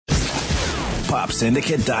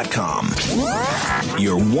PopSyndicate.com.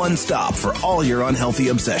 Your one stop for all your unhealthy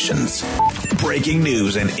obsessions. Breaking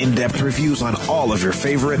news and in-depth reviews on all of your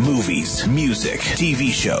favorite movies, music, TV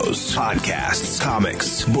shows, podcasts,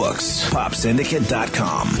 comics, books.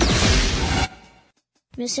 PopSyndicate.com.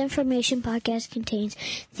 Misinformation Podcast contains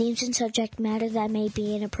themes and subject matter that may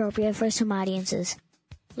be inappropriate for some audiences.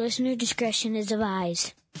 Listener discretion is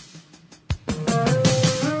advised.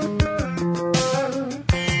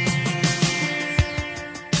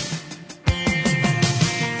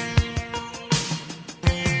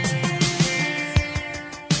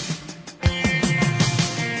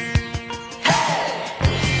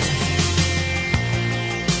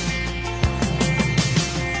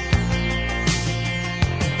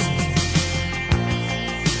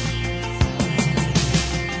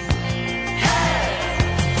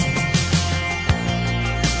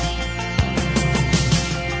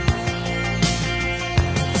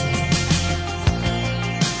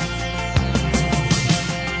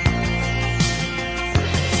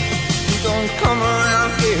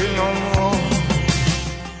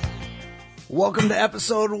 Welcome to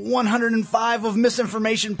episode 105 of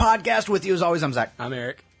Misinformation Podcast. With you as always, I'm Zach. I'm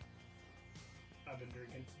Eric. I've been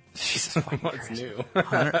drinking. Jesus fucking What's new?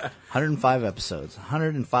 105 episodes.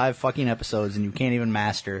 105 fucking episodes, and you can't even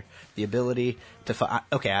master the ability to...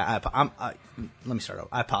 Okay, let me start over.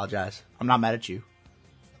 I apologize. I'm not mad at you.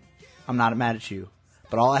 I'm not mad at you.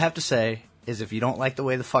 But all I have to say is if you don't like the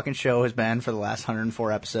way the fucking show has been for the last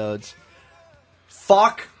 104 episodes,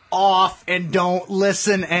 fuck off and don't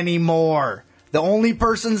listen anymore. The only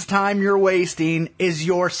person's time you're wasting is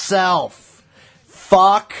yourself.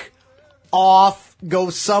 Fuck off. Go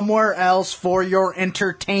somewhere else for your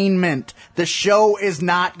entertainment. The show is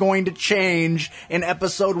not going to change in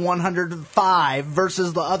episode 105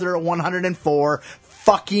 versus the other 104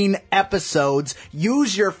 fucking episodes.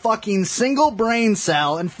 Use your fucking single brain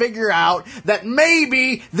cell and figure out that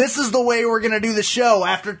maybe this is the way we're going to do the show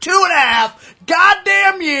after 2.5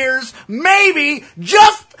 goddamn years. Maybe,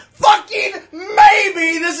 just fucking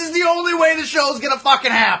maybe, this is the only way the show's going to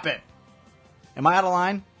fucking happen. Am I out of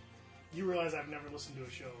line? You realize I've never listened to a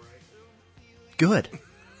show, right? Good.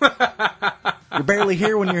 You're barely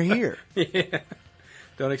here when you're here. Yeah.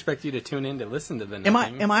 Don't expect you to tune in to listen to the Am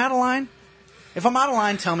I out of line? If I'm out of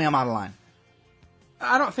line, tell me I'm out of line.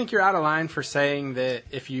 I don't think you're out of line for saying that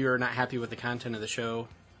if you're not happy with the content of the show,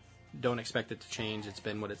 don't expect it to change. It's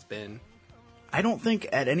been what it's been. I don't think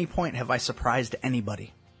at any point have I surprised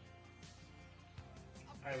anybody.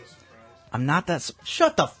 I was surprised. I'm not that...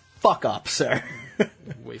 Shut the fuck up, sir.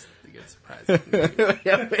 Wasted the good surprise.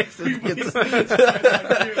 Yeah, wasted the good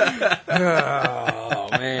Oh,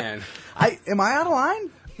 man. Am I out of line?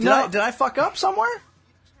 Did I fuck up somewhere?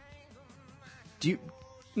 Do you...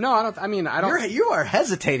 No, I don't. I mean, I don't... You are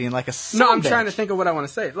hesitating like a son No, I'm bitch. trying to think of what I want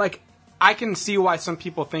to say. Like, I can see why some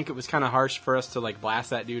people think it was kind of harsh for us to, like,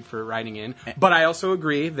 blast that dude for writing in. But I also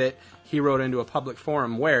agree that he wrote into a public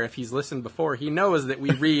forum where, if he's listened before, he knows that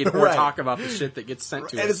we read or Right. talk about the shit that gets sent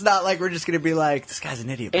to us. And it's not like we're just going to be like, this guy's an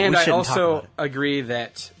idiot, but And we I shouldn't talk also about it. agree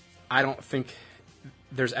that I don't think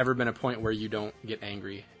there's ever been a point where you don't get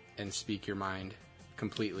angry and speak your mind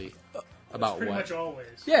completely about Pretty what. much always.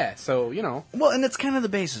 Yeah, so, you know. Well, and it's kind of the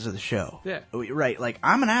basis of the show. Yeah. Right, like,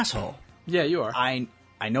 I'm an asshole. Yeah, you are.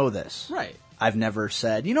 I know this. Right. I've never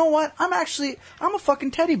said, you know what, I'm a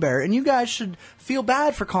fucking teddy bear, and you guys should feel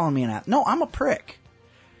bad for calling me an ass. No, I'm a prick.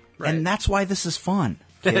 Right. And that's why this is fun,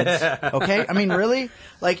 kids. Okay? I mean, really?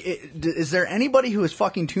 Like, is there anybody who is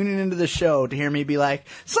fucking tuning into the show to hear me be like,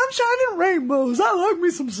 sunshine and rainbows, I like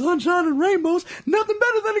me some sunshine and rainbows, nothing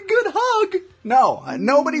better than a good hug? No,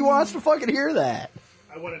 nobody wants to fucking hear that.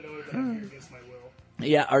 I want to know that I'm here against my will.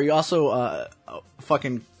 Yeah, are you also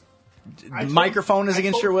fucking... microphone is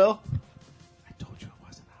against your will? I told you it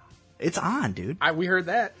wasn't on. It's on, dude. We heard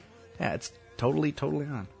that. Yeah, it's totally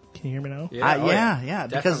on. Can you hear me now? Yeah,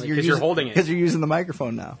 because Definitely, you're holding it. Because you're using the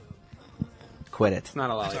microphone now. Quit it. It's not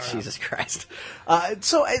allowed. Jesus Christ.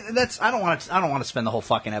 So that's I don't want to spend the whole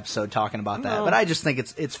fucking episode talking about that, No. but I just think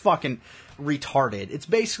it's fucking retarded. It's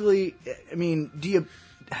basically, I mean, do you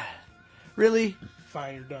really?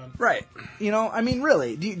 Fine, you're done. Right. You know, I mean,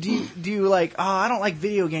 really? Do you like? Oh, I don't like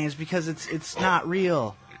video games because it's not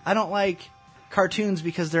real. I don't like cartoons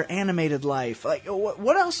because they're animated life. Like,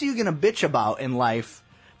 what else are you gonna bitch about in life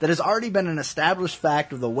that has already been an established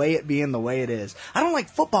fact of the way it being the way it is? I don't like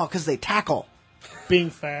football because they tackle. Being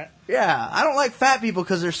fat. Yeah, I don't like fat people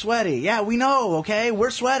because they're sweaty. Yeah, we know, okay? We're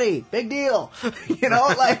sweaty. Big deal. You know,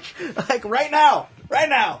 like right now.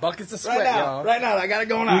 Buckets of sweat, right now, y'all. Right now, I got it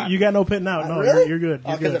going on. You got no pit now. No, Really? you're good.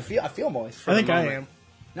 You're Because good. I feel moist. I think I am.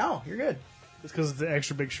 No, you're good. It's because it's the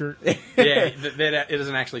extra big shirt. Yeah, that it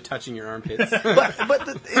isn't actually touching your armpits.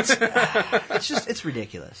 It's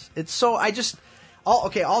ridiculous. It's so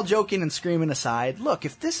all joking and screaming aside. Look,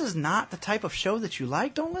 if this is not the type of show that you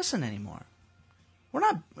like, don't listen anymore. We're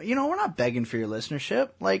not begging for your listenership.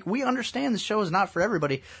 Like, we understand the show is not for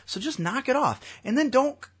everybody, so just knock it off. And then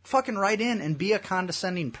don't fucking write in and be a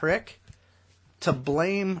condescending prick to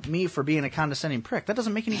blame me for being a condescending prick. That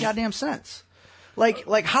doesn't make any goddamn sense.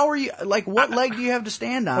 Like, how are you, like, what leg do you have to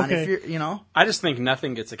stand on if you're, I just think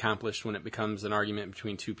nothing gets accomplished when it becomes an argument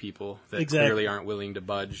between two people that clearly aren't willing to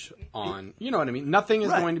budge on, you know what I mean? Nothing is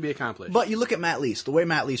going to be accomplished. But you look at Matt Lease, the way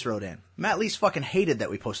Matt Lease wrote in. Matt Lease fucking hated that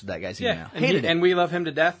we posted that guy's email. Hated it. And we love him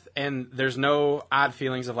to death, and there's no odd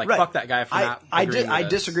feelings of, like, fuck that guy for not agreeing with I us.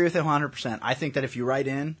 disagree with him 100%. I think that if you write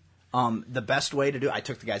in, the best way to do it, I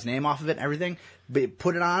took the guy's name off of it and everything, but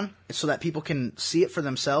put it on so that people can see it for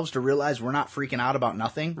themselves to realize we're not freaking out about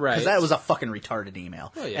nothing. Right. Because that was a fucking retarded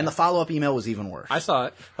email. Oh, yeah. And the follow-up email was even worse. I saw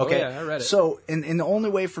it. Okay. Oh, yeah, I read it. So, and the only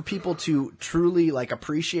way for people to truly, like,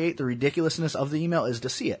 appreciate the ridiculousness of the email is to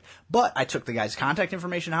see it. But I took the guy's contact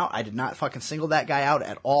information out. I did not fucking single that guy out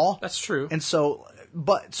at all. That's true. And so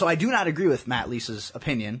I do not agree with Matt Lease's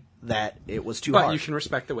opinion that it was too But harsh. you can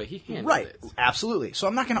respect the way he handled Right, it. absolutely. So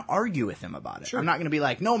I'm not going to argue with him about it. Sure. I'm not going to be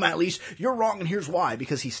like, no, Matt Lease, you're wrong and here's why.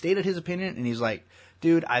 Because he stated his opinion and he's like,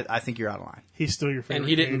 dude, I think you're out of line. He's still your favorite. And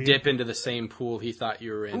he didn't Canadian. dip into the same pool he thought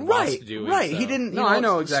you were in. Right, doing, right. So. He didn't I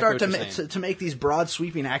know exactly start what you're saying. to make these broad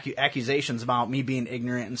sweeping accusations about me being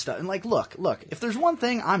ignorant and stuff. And like, look, if there's one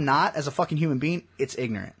thing I'm not as a fucking human being, it's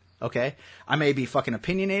ignorant. Okay? I may be fucking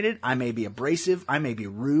opinionated, I may be abrasive, I may be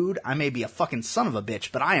rude, I may be a fucking son of a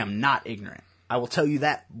bitch, but I am not ignorant. I will tell you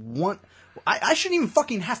that one. I shouldn't even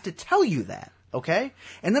fucking have to tell you that, okay?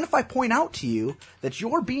 And then if I point out to you that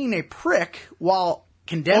you're being a prick while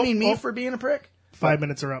condemning me for being a prick, 5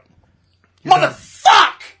 minutes are up.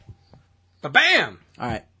 motherfuck! Ba-bam! All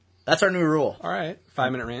right, that's our new rule. All right.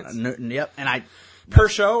 5-minute rants. Yep, and I Per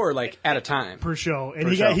show or, like, at a time? Per show. And Per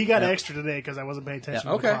he show, got yep. extra today because I wasn't paying attention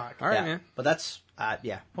to Okay. the clock. All right, yeah. man. But that's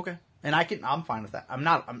okay. And I'm fine with that.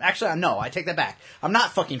 No, I take that back. I'm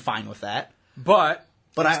not fucking fine with that. But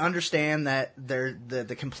I understand that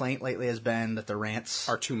the complaint lately has been that the rants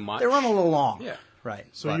are too much. They run a little long. Yeah. Right.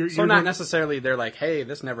 So But- you're So not necessarily they're like, hey,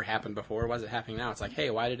 this never happened before. Why is it happening now? It's like,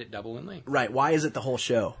 hey, why did it double in length? right. Why is it the whole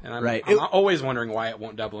show? And I'm, right. I'm always wondering why it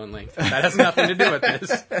won't double in length. That has nothing to do with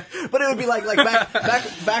this. But it would be like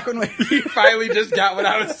back when we You finally just got what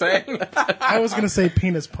I was saying. I was going to say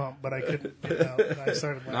penis pump, but I couldn't get it out. And I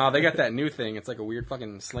started laughing. No, they got that new thing. It's like a weird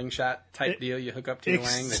fucking slingshot type deal you hook up to your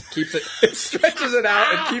Ex- wang that keeps it stretches it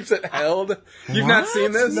out and keeps it held. You've not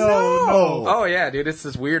seen this? No. Oh yeah, dude, it's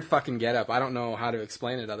this weird fucking getup. I don't know how to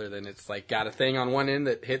explain it other than it's like got a thing on one end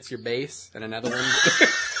that hits your base and another one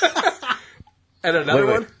and another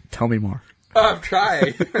one. Tell me more. I'm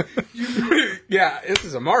trying. Yeah, this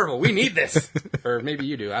is a marvel. We need this. Or maybe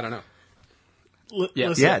you do. I don't know. Yeah.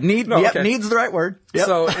 Listen, Yeah. Needs the right word. Yep.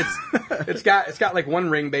 So it's got like one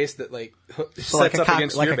ring base that like So like sets a up cock,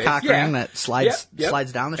 against like your a base. cock ring that slides Yep.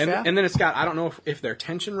 slides down the shaft. And then it's got, I don't know if they're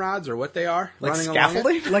tension rods or what they are. like running along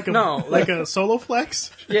scaffolding. it. like a No, like a solo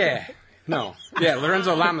flex. Yeah. No. Yeah,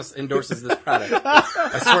 Lorenzo Lamas endorses this product.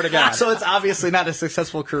 I swear to God. So it's obviously not a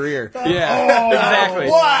successful career. Yeah, exactly.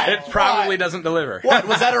 what? It probably doesn't deliver. What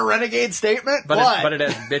was that a renegade statement? But what? it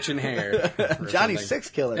has bitchin' hair. or Johnny something. Six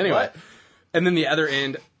Killer. Anyway, What? and then the other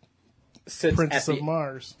end sits Princess at of the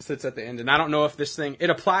Mars. sits at the end, and I don't know if this thing it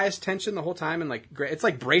applies tension the whole time, and like it's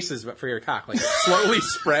like braces but for your cock, like it slowly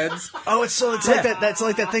spreads. Oh, it's like that. That's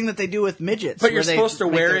like that thing that they do with midgets. But you're where they supposed to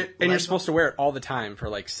make wear their it, and you're legs- supposed to wear it all the time for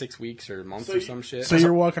like 6 weeks or months or some shit. So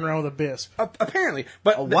you're walking around with a bisp, apparently,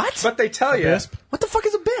 but what? But they tell you, bisp, What the fuck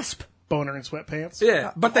is a bisp? boner, and sweatpants.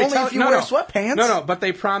 yeah. But they Only tell if you no, wear no. sweatpants. No, but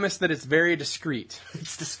they promise that it's very discreet.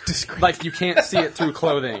 It's discreet. Like you can't see it through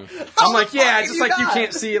clothing. I'm like, yeah, fuck just you like you not?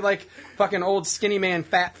 can't see it like fucking old skinny man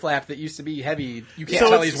fat flap that used to be heavy. You can't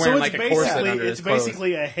tell he's wearing like a corset under his it's clothes.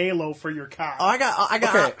 basically a halo for your cock. Oh, I got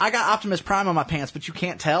Okay. I got Optimus Prime on my pants, but you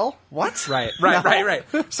can't tell. What? Right.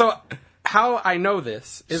 No. So how I know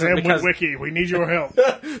this isn't Sam because Witwicky, we need your help.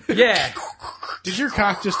 yeah, Did your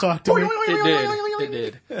cock just talk to me? it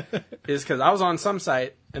did. Is because I was on some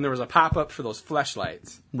site and there was a pop up for those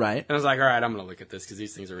fleshlights. Right. And I was like, all right, I'm going to look at this because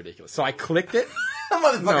these things are ridiculous. So I clicked it.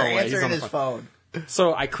 Motherfucker No way, he's answering on the his phone.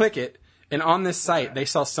 So I click it, and on this site, they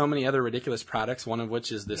sell so many other ridiculous products, one of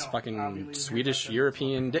which is this fucking Swedish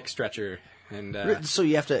European dick stretcher. And So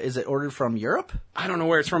you have to. Is it ordered from Europe? I don't know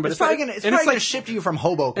where it's from, but It's probably like, gonna like ship to you from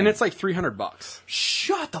Hoboken. and it's like $300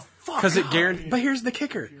 shut the fuck. because it up. guarantees. But here's the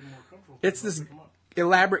kicker: it's this.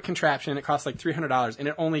 elaborate contraption. It costs like $300, and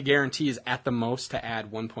it only guarantees at the most to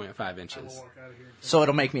add 1.5 inches. So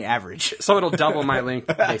it'll make me average. So it'll double my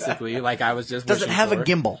length, basically. Like I was just. Does it wishing have a for.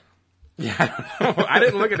 gimbal? Yeah, I don't know. I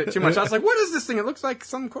didn't look at it too much. I was like, "What is this thing?" It looks like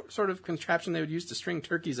some sort of contraption they would use to string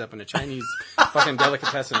turkeys up in a Chinese fucking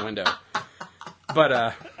delicatessen window. But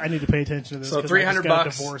I need to pay attention to this. So 'cause $300 I just got a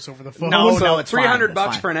divorce over the phone. No, so it's fine. $300 It's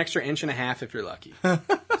fine. for an extra inch and a half if you're lucky. So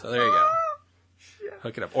there you go.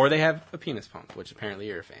 Hook it up, or they have a penis pump, which apparently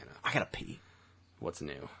you're a fan of. I gotta pee. What's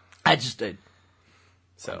new? I just did.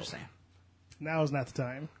 So I'm just saying. Now is not the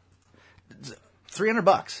time.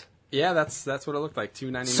 $300. yeah, that's what it looked like.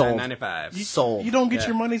 $299.95. Sold. You don't get Yeah.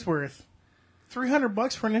 your money's worth.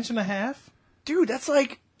 $300 for an inch and a half. Dude, that's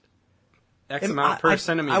like X amount per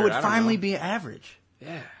centimeter. I would don't finally know. be average.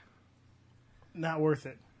 Yeah. Not worth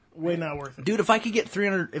it. Way not worth it. Dude, if I could get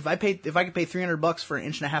 300, if I could pay $300 for an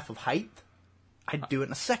inch and a half of height, I'd do it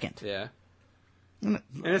in a second. Yeah. And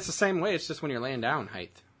it's the same way. It's just when you're laying down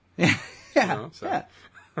height. Yeah, know, so.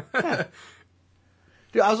 yeah.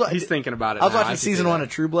 Dude, He's thinking about it. I was now. watching could season do 1 that.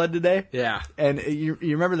 of True Blood today. Yeah. And you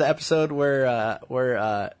remember the episode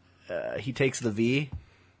where he takes the V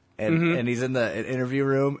and he's in the interview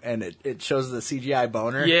room and it shows the CGI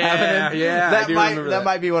boner. Yeah, happening? yeah, I That do might remember that that.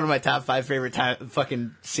 might be one of my top 5 favorite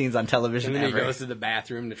fucking scenes on television And then ever. he goes to the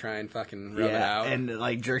bathroom to try and fucking rub it out. and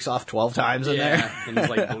like jerks off 12 times in there. yeah. And he's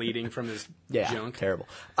like bleeding from his Yeah, junk. terrible.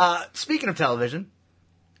 Speaking of television,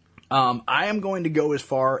 I am going to go as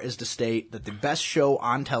far as to state that the best show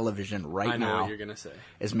on television right I know now what you're gonna say.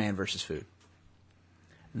 is Man vs. Food.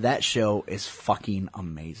 That show is fucking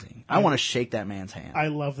amazing. I want to shake that man's hand. I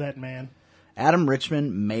love that man. Adam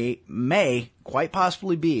Richman may quite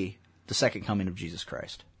possibly be the second coming of Jesus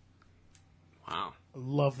Christ. Wow. I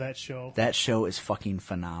love that show. That show is fucking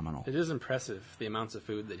phenomenal. It is impressive, the amounts of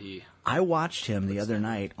food that he... I watched him the other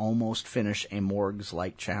night almost finish a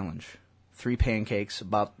Morgs-like challenge. 3 pancakes,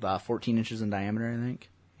 about 14 inches in diameter, I think.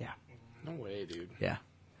 Yeah, No way, dude. yeah.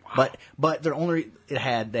 But they're only they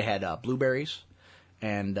had blueberries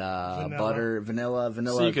and butter, vanilla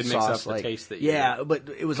So you could mix sauce, up the like, taste that you yeah, but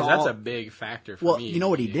it was 'Cause all. that's a big factor for well, me. you know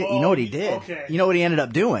what he did. Oh, You know what he did. okay. You know what he ended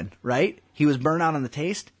up doing, right? He was burnt out on the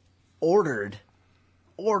taste. Ordered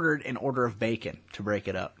an order of bacon to break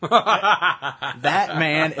it up. That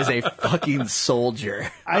man is a fucking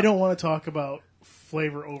soldier. I don't want to talk about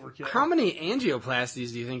flavor overkill. How many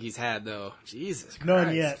angioplasties do you think he's had, though? Jesus Christ.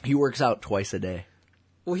 None yet. He works out twice a day.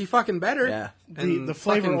 Well, he fucking better. Yeah. And The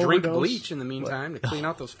flavor fucking drink overdose. bleach in the meantime to clean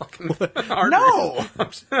out those fucking No,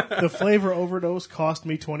 The flavor overdose cost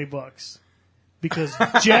me $20 because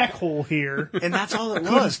Jackhole here, and that's all it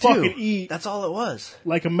Couldn't was too. fucking eat. That's all it was.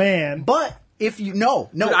 like a man, But if you no,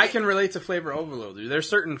 Dude, I can relate to flavor overload, dude. There's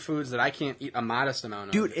certain foods that I can't eat a modest amount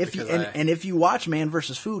of. dude, if you because and if you watch Man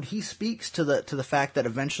vs. Food, he speaks to the fact that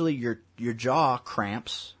eventually your jaw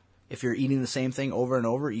cramps if you're eating the same thing over and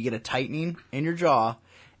over. You get a tightening in your jaw,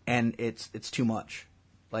 and it's too much.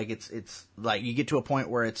 Like it's like you get to a point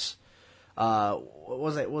where it's what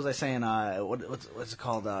was I saying? What's it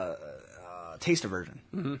called? Taste aversion.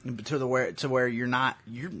 Mm-hmm. To where you're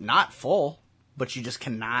not full, but you just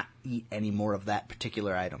cannot eat any more of that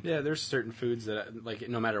particular item. yeah, there's certain foods that like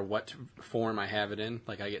no matter what form I have it in,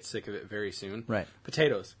 like I get sick of it very soon. Right.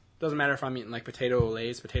 Potatoes. Doesn't matter if I'm eating like potato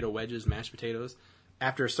lays, potato wedges, mashed potatoes.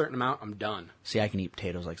 After a certain amount, I'm done. See, I can eat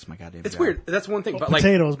potatoes like it's my goddamn It's job. weird. That's one thing, but like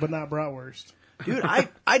potatoes, but not bratwurst. Dude,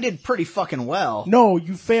 I did pretty fucking well. No,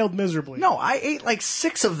 you failed miserably. No, I ate like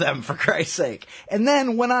 6 of them, for Christ's sake. And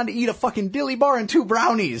then went on to eat a fucking dilly bar and 2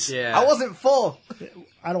 brownies. Yeah. I wasn't full.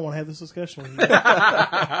 I don't want to have this discussion with you.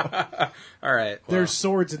 all right. Well, There's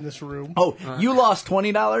swords in this room. Oh, you lost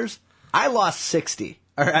 $20? I lost 60.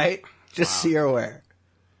 All right? Just so you're aware.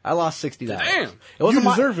 I lost $60. Damn. It wasn't You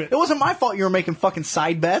deserve my, it. It wasn't my fault you were making fucking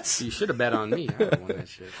side bets. you should have bet on me. I would have won that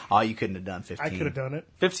shit. Oh, you couldn't have done 15. I could have done it.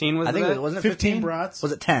 15 was I think the it bet? wasn't it 15 15 brats.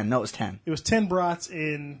 Was it 10? No, it was 10. It was 10 brats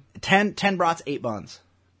in 10 brats, 8 buns.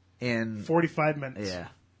 In 45 minutes. yeah.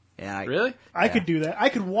 Yeah. Really? I could do that. I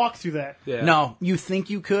could walk through that. Yeah. No, you think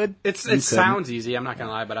you could? It You couldn't. sounds easy. I'm not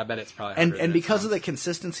gonna lie, but I bet it's probably harder And than it because of sounds. the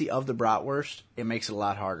consistency of the bratwurst, it makes it a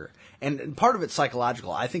lot harder. And part of it's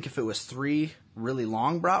psychological. I think if it was 3 really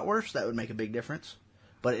long bratwursts, that would make a big difference.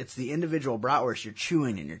 But it's the individual bratwurst. You're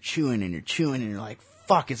chewing and you're chewing and you're chewing and you're like,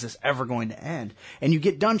 fuck, is this ever going to end? And you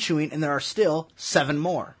get done chewing and there are still 7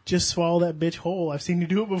 more. Just swallow that bitch whole. I've seen you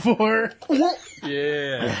do it before.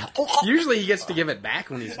 Yeah. Usually he gets to give it back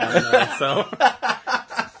when he's done, though, so.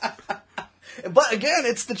 But again,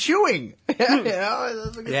 it's the chewing.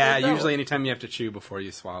 Yeah, usually anytime you have to chew before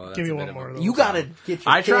you swallow, that's Give me a one bit of more a- of those. You gotta get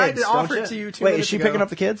your I tried kids, to don't offer you? it to you 2 Wait, is minutes she ago. picking up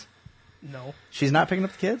the kids? No. She's not picking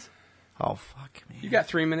up the kids? Oh, fuck, man. You got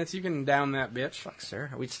 3 minutes. You can down that bitch. Fuck,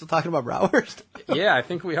 sir. Are we still talking about bratwurst? Yeah, I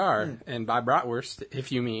think we are. And by bratwurst,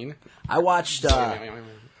 if you mean. I watched, the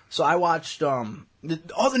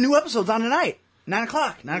new episode's on tonight. 9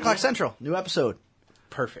 o'clock. 9 o'clock Central. New episode.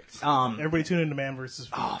 Perfect. Everybody tune into Man vs.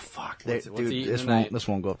 Food. Oh, fuck. What's he eating This tonight?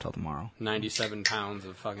 won't go up till tomorrow. 97 pounds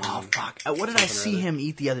of fucking... Oh, fuck. What did I see something or him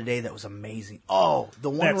eat the other day that was amazing? Oh, the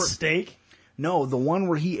one That where... steak? No, the one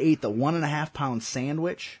where he ate the 1.5 pound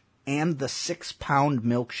sandwich and the 6 pound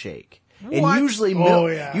milkshake. And What? usually,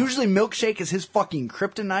 Yeah. usually milkshake is his fucking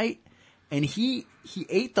kryptonite. And he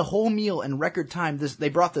ate the whole meal in record time. They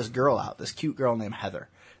brought this girl out, this cute girl named Heather.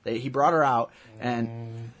 He brought her out,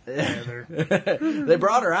 and they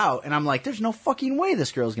brought her out, and I'm like, there's no fucking way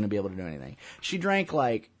this girl's going to be able to do anything. She drank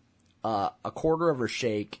like a quarter of her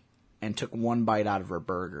shake and took one bite out of her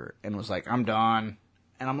burger and was like, I'm done.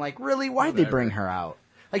 And I'm like, really? Why'd they bring her out?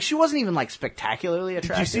 Like, she wasn't even like spectacularly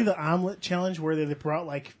attractive. Did you see the omelet challenge where they brought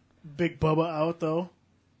like Big Bubba out though?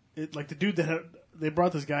 Like the dude they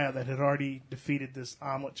brought this guy out that had already defeated this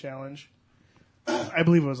omelet challenge. I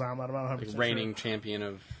believe it was omelet. I'm not 100% reigning champion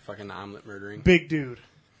of fucking omelet murdering. Big dude.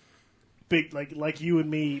 Big like you and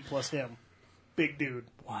me plus him. Big dude.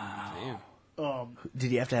 Wow. Damn.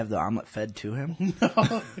 Did he have to have the omelet fed to him?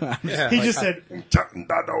 Yeah, He just said,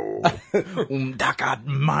 That got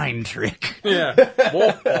mind trick. Yeah.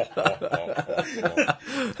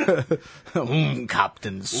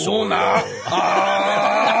 Captain Sona.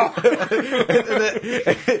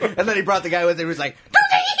 And then he brought the guy with him. He was like,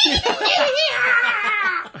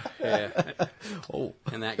 Yeah. Oh.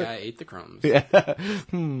 And that guy ate the crumbs.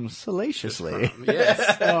 salaciously.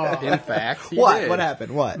 Yes. In fact, he What? did. What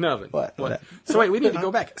happened? What? Nothing. What? So wait, we need to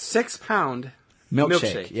go back. 6 pound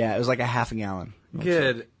Milkshake. Yeah, it was like a half a gallon. Milkshake.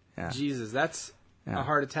 Good. Yeah. Jesus, that's a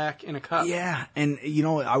heart attack in a cup. Yeah, and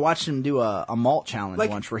I watched him do a malt challenge Like-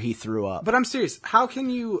 once where he threw up. But I'm serious. How can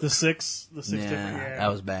you? the six different. yeah,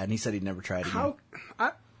 that was bad. And he said he'd never tried again.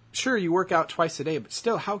 Sure, you work out twice a day, but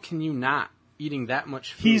still, how can you not eating that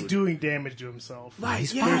much food? He's doing damage to himself. Ah,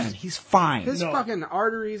 he's Yeah. fine. He's fine. His No. fucking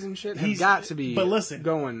arteries and shit have He's got to be. but listen,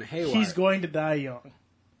 going haywire. He's going to die young,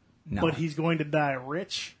 No. but he's going to die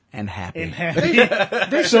rich and happy. and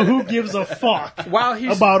happy. So who gives a fuck While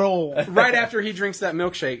he's about old? right after he drinks that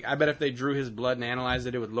milkshake, I bet if they drew his blood and analyzed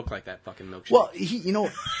it, it would look like that fucking milkshake. Well,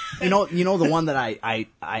 the one that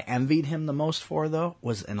I envied him the most for though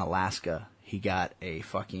was in Alaska. He got a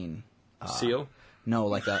fucking seal. no,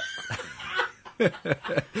 like a.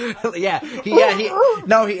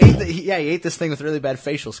 He ate this thing with really bad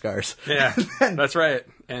facial scars. Yeah, that's right.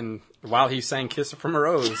 And while he sang "Kiss from a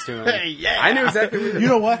Rose" to him, I knew exactly what You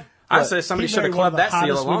know what? I say somebody He should have married one of clubbed the that seal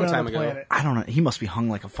a hottest long women on time the ago. planet. I don't know. He must be hung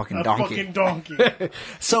like a fucking A donkey. fucking donkey.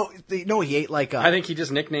 So he ate like a. I think he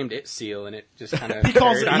just nicknamed it Seal, and it just kind of He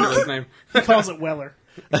calls carried it- on to his name. He calls it Weller.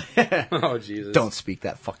 Oh Jesus! Don't speak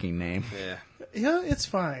that fucking name. Yeah, Yeah, it's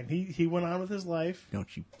fine. He went on with his life.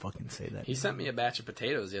 Don't you fucking say that. he sent me a batch of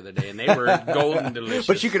potatoes the other day, and they were golden delicious.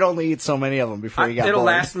 But you could only eat so many of them before you got It'll bored.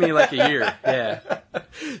 last me like a year. Yeah.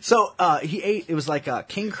 So he ate. It was like a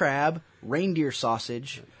king crab, reindeer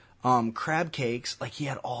sausage, crab cakes. Like he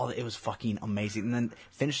had all. It was fucking amazing. And then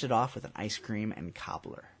finished it off with an ice cream and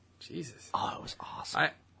cobbler. Jesus. Oh, it was awesome.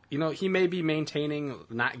 He may be maintaining,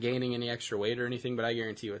 not gaining any extra weight or anything, but I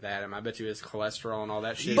guarantee you with Adam, I bet you his cholesterol and all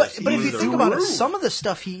that shit. But is if through you the think about it, roof. some of the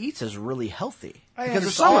stuff he eats is really healthy. Because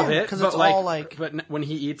it's Some all of it, because but it's like, all like. but when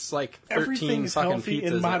he eats like 13 Everything's fucking healthy pizzas in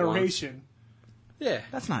at once. moderation. Yeah,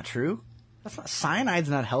 That's not true. That's not. Cyanide's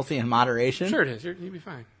not healthy in moderation. sure it is. You'll be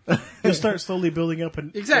fine. You'll start slowly building up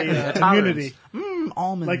an Exactly, a immunity.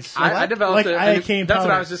 Almonds. Like- I developed Like an iocane that's what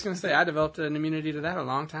powder. I was just going to say. I developed an immunity to that a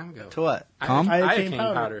long time ago. to what? Cum? Iocane Iocane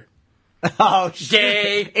powder. Oh,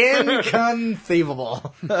 shit. Gay.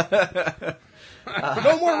 Inconceivable.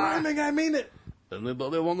 No more rhyming. I mean it.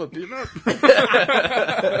 Anybody want to team up?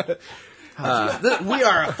 We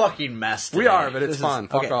are a fucking mess today. We are, but it's This fun.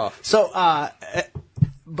 Fuck okay. off. So,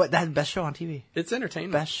 but that's best show on TV. It's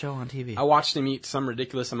entertainment. Best show on TV. I watched him eat some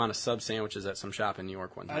ridiculous amount of sub sandwiches at some shop in New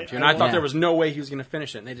York one time, too. And I I thought yeah. there was no way he was going to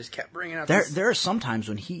finish it, and they just kept bringing out this. There are some times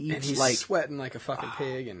when he And eats he's like, sweating like a fucking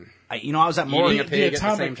pig. And I was at Eating Morgan. a pig at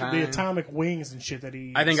the same time. The atomic wings and shit that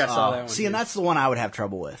he eats. I think I saw that one. See, and too. that's the one I would have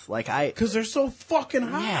trouble with. Like because they're so fucking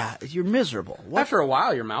hot. yeah, you're miserable. What? After a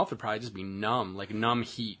while, your mouth would probably just be numb, like numb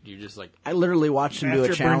heat. You're just like, I literally watched him do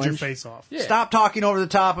After a it burns your challenge. face off. yeah. Stop talking over the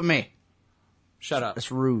top of me. Shut up.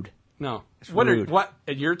 That's rude. No. What? rude. What?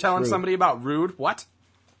 You're telling Rude. somebody about rude? What?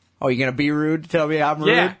 Oh, you're gonna be rude to tell me I'm rude?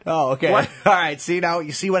 Yeah. Oh, okay. What? All right. See now,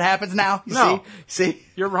 you see what happens now? You No. See?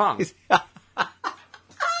 You're wrong.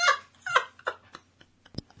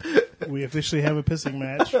 We officially have a pissing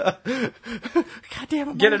match. God damn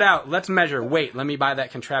it. Get it out. Let's measure. Wait, let me buy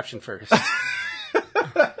that contraption first.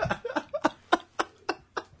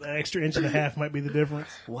 That extra inch and a half might be the difference.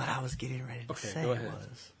 What I was getting ready to say go ahead.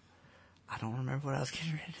 was... I don't remember what I was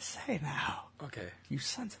getting ready to say now. Okay. You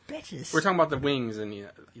sons of bitches. We're talking about the wings and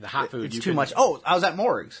the hot food. It's You too could- much. Oh, I was at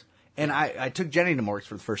Morg's. And I took Jenny to Morg's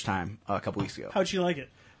for the first time a couple weeks ago. How'd she like it?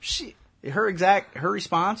 Her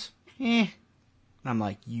response, And I'm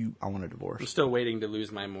like, I want a I'm divorce. still waiting to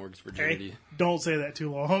lose my Morg's Hey, virginity. don't say that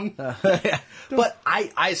too long. But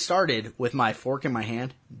I started with my fork in my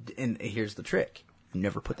hand, and here's the trick.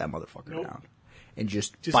 Never put that motherfucker down. And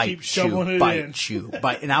just bite, keep shoveling chew, it bite, in. chew,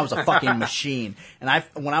 bite. And I was a fucking machine. And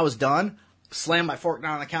when I was done, slammed my fork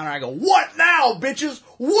down on the counter. I go, what now, bitches?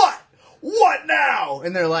 What? What now?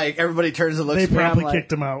 And they're like, everybody turns and looks They at me. I'm probably like,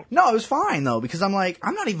 kicked him out. No, it was fine, though, because I'm like,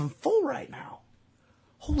 I'm not even full right now.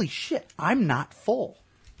 Holy shit, I'm not full.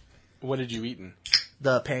 What did you eaten?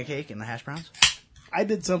 The pancake and the hash browns? I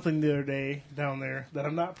did something the other day down there that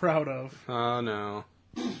I'm not proud of, Oh, no.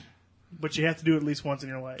 but you have to do it at least once in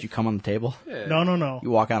your life. Did you come on the table? Yeah. No.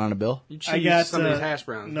 You walk out on a bill? You I cheesed got somebody's hash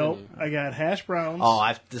browns. Nope. didn't you? I got hash browns.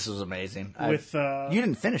 Oh, this was amazing. With, you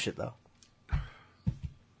didn't finish it, though.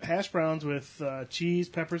 hash browns with cheese,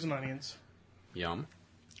 peppers, and onions. Yum.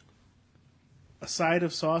 A side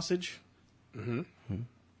of sausage.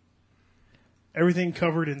 Everything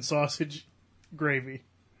covered in sausage gravy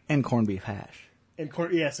And corned beef hash. and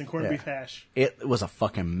corned beef hash. It was a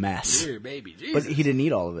fucking mess. Dear baby, But Jesus. he didn't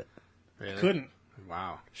eat all of it. Really? Couldn't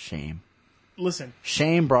Wow. Shame. listen.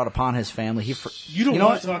 Shame brought upon his family. You don't know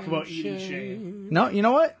want what? to talk about eating shame. No, you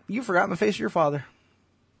know what? You forgot in the face of your father.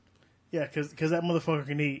 Yeah, because that motherfucker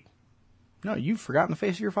can eat. No, you forgot in the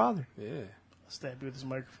face of your father. Yeah. I'll stab you with this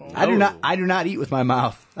microphone. I do not eat with my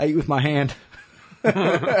mouth. I eat with my hand.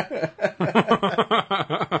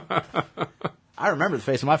 I remember the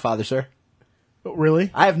face of my father, sir. Oh, really?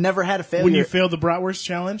 I have never had a failure. When you failed the bratwurst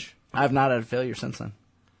challenge, I have not had a failure since then.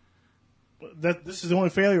 this is the only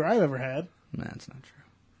failure I've ever had. No, that's not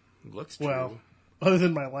true. Looks true. Well, other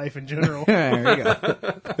than my life in general, There you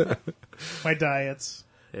go. my diets,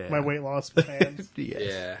 Yeah. my weight loss plans. Yes.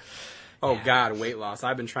 Yeah. Oh, God, weight loss.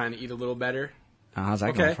 I've been trying to eat a little better. How's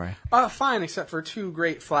that going Okay. for you? Fine, except for 2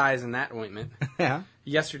 great flies in that ointment. Yeah.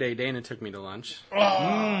 Yesterday, Dana took me to lunch.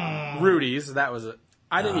 Rudy's. That was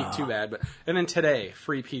I didn't eat too bad, and then today,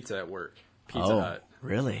 free pizza at work. Pizza Hut.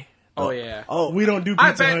 Really? Oh yeah. Oh, We don't do I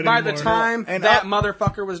Pizza bet Hut by anymore. the time And that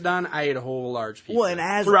motherfucker was done, I ate a whole large pizza. Well, and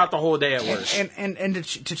as- throughout the whole day at work. and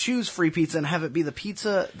to choose free pizza and have it be the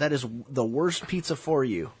pizza that is the worst pizza for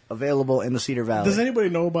you available in the Cedar Valley. Does anybody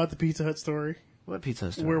know about the Pizza Hut story? What pizza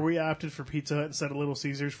is Where we opted for Pizza Hut instead of Little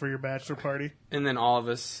Caesars for your bachelor party? And then all of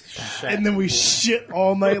us shat. And then we shit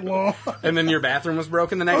all night long. And then your bathroom was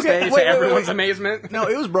broken the next Okay, day wait, to wait, everyone's wait. amazement. No,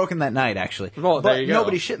 it was broken that night, actually. Well, but there you go.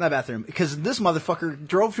 nobody shit in that bathroom because this motherfucker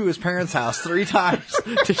drove to his parents' house 3 times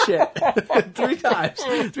to shit. 3 times.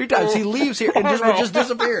 3 times. He leaves here and would just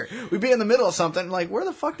disappear. We'd be in the middle of something, like, where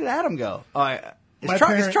the fuck did Adam go? His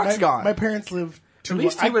truck's gone. My parents live too At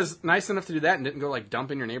least lo- he was nice enough to do that and didn't go like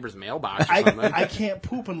dump in your neighbor's mailbox or something. I can't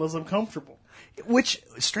poop unless I'm comfortable. Which,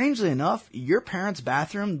 strangely enough, your parents'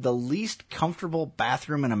 bathroom, the least comfortable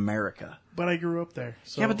bathroom in America. But I grew up there.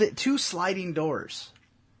 So Yeah, but the 2 sliding doors.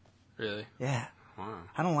 Really? Yeah. Wow.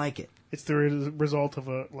 I don't like it. it's the result of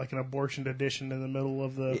an abortioned addition in the middle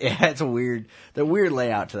of the. Yeah, it's the weird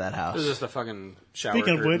layout to that house. It was just a fucking shower.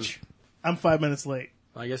 Speaking of curtain. which, I'm 5 minutes late.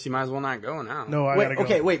 Well, I guess you might as well not go now. No, I gotta go.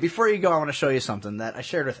 Okay, wait. Before you go, I want to show you something that I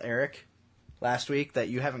shared with Eric last week that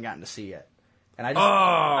you haven't gotten to see yet. And I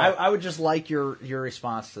just, I would just like your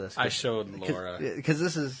response to this. I showed Laura. Because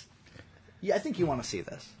this is... Yeah, I think you want to see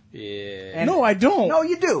this. Yeah. And- No, I don't. No,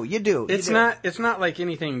 you do. You do. It's you do. not. It's not like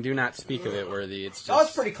anything. Do not speak of it worthy. It's just. Oh,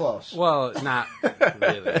 it's pretty close. Well, not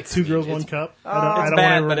really. Two girls, one cup. I it's don't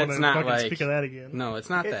bad, ever but wanna it's not fucking like- speak of that again. No, it's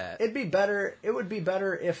not that. It'd be better... It would be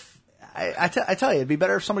better if... I tell you, it'd be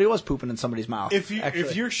better if somebody was pooping in somebody's mouth. If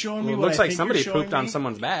actually. you're showing Well, me it what looks I like think somebody you're showing pooped on me-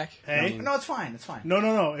 someone's back. Hey? I mean, No, it's fine. It's fine.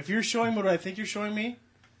 No. If you're showing me what I think you're showing me,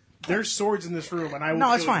 there's swords in this room, and I will.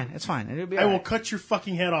 No, it's kill fine. you. It's fine. It'll be I all will right. cut your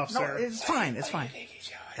fucking head off, No, sir. it's fine. It's fine.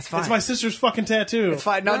 It's fine. It's my sister's fucking tattoo. It's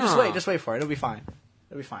fine. No, No. just wait for it. It'll be fine.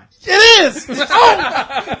 It'll be fine. It is. No,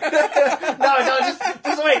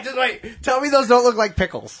 just wait. Tell me those don't look like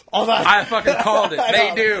pickles. Hold on. I fucking called it.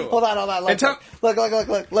 They do. Hold on. Look,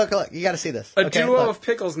 And look. You got to see this. A Okay, duo look. of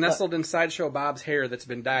pickles nestled in Sideshow Bob's hair that's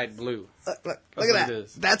been dyed blue. Look That's at what that. it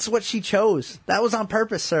is. That's what she chose. That was on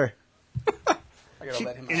purpose, sir. I gotta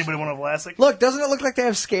let him out. Anybody want a Vlasic? Look, doesn't it look like they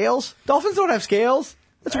have scales? Dolphins don't have scales.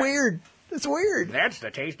 That's weird. It's weird. That's the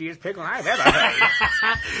tastiest pickle I've ever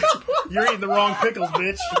had. You're eating the wrong pickles,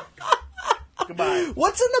 bitch. Goodbye.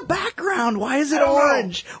 What's in the background? Why is it don't know.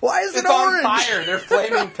 orange? Why is it It's orange? on fire. They're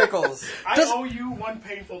flaming pickles. I owe you one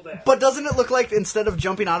painful death. But doesn't it look like instead of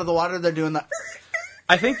jumping out of the water, they're doing the...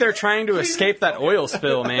 I think they're trying to escape that oil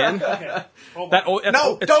spill, man. Okay. Hold That on. oil,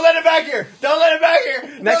 No, don't let it back here. Don't let it back here.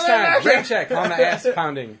 Next Don't let it time, back here. rain check on the ass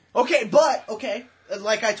pounding. Okay,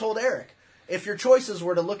 like I told Eric, if your choices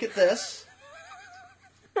were to look at this,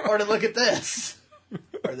 or to look at this,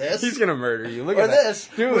 or this, He's gonna murder you. Look or at that, this,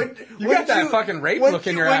 dude. You got that fucking rape look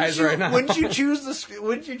in your eyes right now. Wouldn't you choose the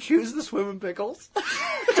swimming pickles?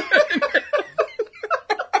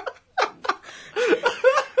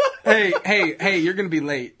 Hey, you're gonna be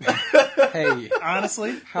late. Hey,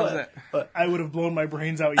 Honestly, how's that? I would have blown my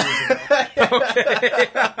brains out years ago.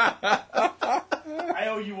 I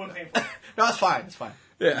owe you one painful death. No, it's fine. It's fine.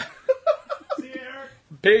 Yeah. See you, Eric.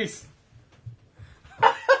 Peace.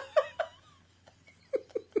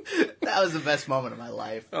 That was the best moment of my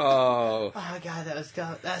life. Oh. Oh God, that was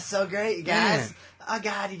dope. That's so great, you guys. Man. Oh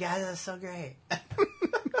God, you guys, that was so great.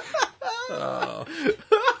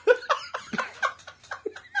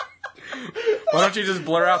 Why don't you just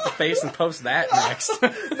blur out the face and post that next?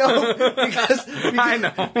 No, because I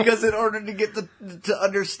know. because in order to get to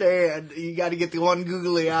understand, you got to get the one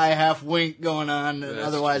googly eye, half wink going on, and That's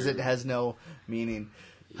otherwise true. it has no meaning.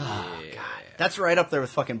 Oh God, that's right up there with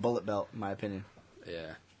fucking Bullet Belt, in my opinion.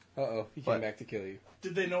 Yeah. Uh-oh, he came back to kill you.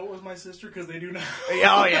 Did they know it was my sister? Because they do now.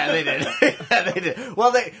 Oh yeah, they did. Yeah, they did.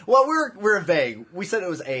 Well, we're vague. We said it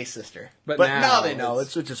was a sister, But now now they know.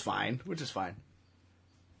 it's- Which is fine. Which is fine.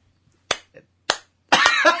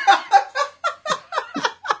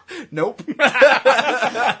 Nope.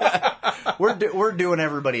 We're doing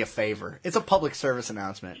everybody a favor. It's a public service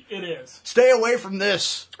announcement. It is. Stay away from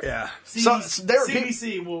this. Yeah.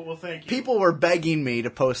 CDC will thank you. People were begging me to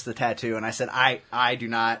post the tattoo, and I said I do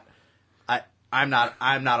not. I'm not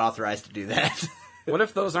authorized to do that. What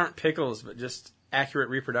if those aren't pickles, but just accurate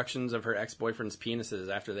reproductions of her ex-boyfriend's penises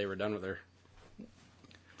after they were done with her?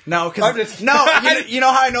 No, I'm because just- no. You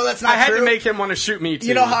know how I know that's not I had true. to make him want to shoot me too.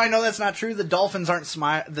 You know how I know that's not true? The dolphins aren't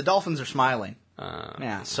The dolphins are smiling.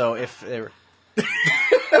 Yeah. So if they were. You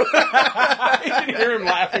can hear him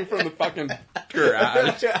laughing from the fucking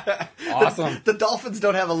garage. Awesome. The dolphins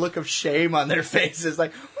don't have a look of shame on their faces,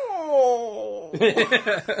 like, oh.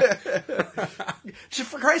 Just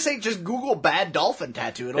for Christ's sake, just Google bad dolphin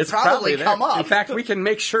tattoo. It'll It's probably there. come up. In fact, we can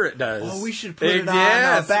make sure it does. Oh, we should put it on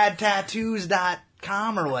Yes.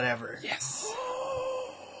 badtattoos.com or whatever. Yes.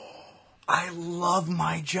 I love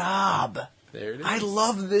my job. There it is. I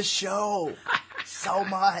love this show so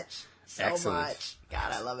much. So Excellent. much.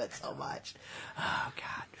 God, I love it so much. Oh,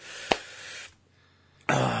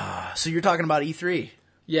 God. So you're talking about E3.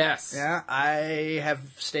 Yes. Yeah, I have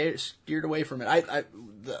steered away from it.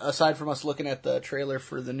 Aside from us looking at the trailer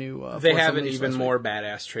for the new... They Forza have an release even last more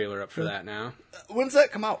badass trailer up for that now. week. When's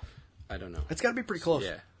that come out? I don't know. It's got to be pretty close.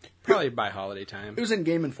 Yeah. Probably by holiday time. It was in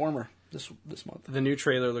Game Informer this month. The new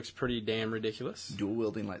trailer looks pretty damn ridiculous.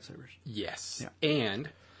 Dual-wielding lightsabers. Yes. Yeah. And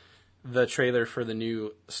the trailer for the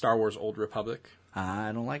new Star Wars Old Republic.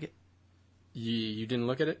 I don't like it. You didn't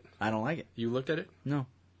look at it? I don't like it. You looked at it? No.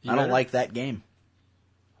 You I don't better? like that game.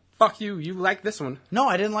 Fuck you. You like this one. No,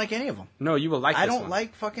 I didn't like any of them. No, you will like I this don't one.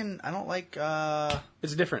 like fucking... I don't like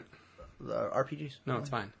It's different. the RPGs. No, it's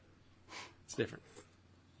fine. It's different.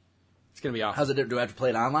 It's going to be awesome. How's it? Do I have to play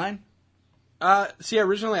it online? See,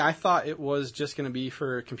 originally I thought it was just going to be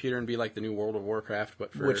for a computer and be like the new World of Warcraft,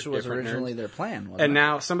 but for Which was different originally nerds. their plan, wasn't And it?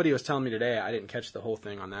 now somebody was telling me today, I didn't catch the whole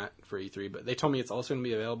thing on that for E3, but they told me it's also going to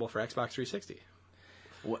be available for Xbox 360.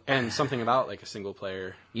 And something about like a single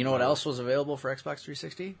player. You know what else was available for Xbox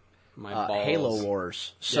 360? My balls. Halo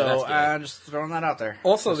Wars. Yeah, So that's good. I'm just throwing that out there.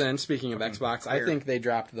 Also, then speaking of Xbox, I clear. think they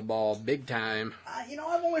dropped the ball big time. I've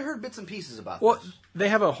only heard bits and pieces about Well, this. they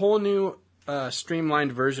have a whole new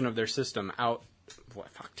streamlined version of their system out.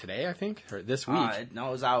 Today I think or this week. No,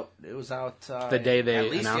 it was out. It was out The day they at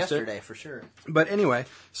least announced it? yesterday for sure. But anyway,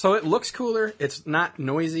 so it looks cooler. It's not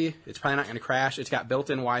noisy. It's probably not going to crash. It's got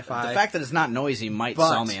built-in Wi-Fi. The fact that it's not noisy might But-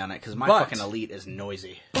 sell me on it because my but- fucking Elite is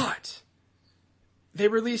noisy. But they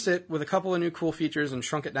released it with a couple of new cool features and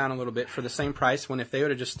shrunk it down a little bit for the same price. When if they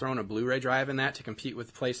would have just thrown a Blu-ray drive in that to compete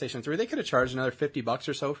with PlayStation 3, they could have charged another $50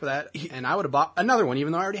 or so for that, and I would have bought another one,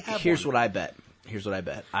 even though I already have Here's one. what I bet.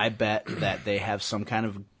 I bet that they have some kind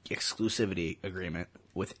of exclusivity agreement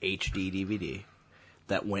with HD DVD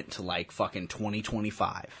that went to like fucking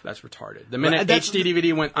 2025. That's retarded. The minute That's- HD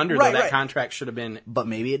DVD went under, Right, that right. contract should have been. But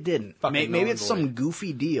maybe it didn't. Fucking Maybe null it's and some void.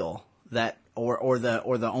 goofy deal that or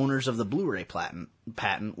the owners of the Blu-ray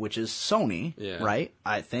patent, which is Sony, right?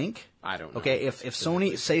 I think. I don't know. Okay, if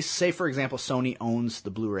Sony say for example Sony owns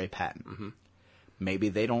the Blu-ray patent, maybe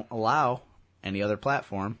they don't allow any other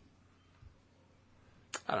platform.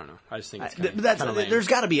 I don't know. I just think it's kind of lame. There's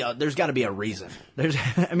got to be a reason.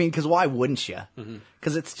 Because why wouldn't you?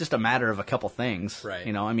 Because it's just a matter of a couple things, right?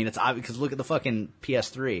 You know, I mean, it's obvious. Because look at the fucking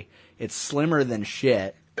PS3. It's slimmer than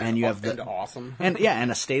shit, and you have awesome, and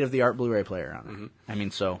a state of the art Blu-ray player on it. I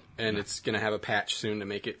mean, and it's gonna have a patch soon to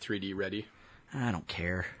make it 3D ready. I don't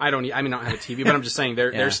care. I don't have a TV, but I'm just saying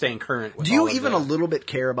they're staying current. With Do you even a little bit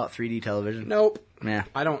care about 3D television? Nope. Yeah.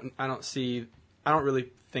 I don't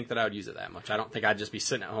really think that I would use it that much. I don't think I'd just be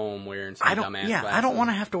sitting at home wearing some dumbass glasses. I don't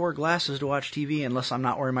want to have to wear glasses to watch TV unless I'm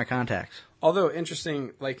not wearing my contacts. Although,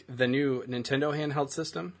 interesting, like the new Nintendo handheld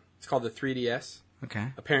system, it's called the 3DS.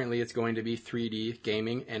 Okay. Apparently, it's going to be 3D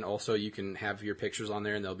gaming, and also you can have your pictures on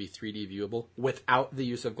there, and they'll be 3D viewable without the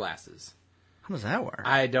use of glasses. How does that work?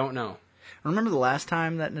 I don't know. Remember the last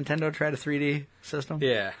time that Nintendo tried a 3D system?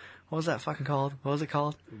 Yeah. What was that fucking called? What was it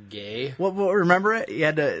called? Gay. What remember it? You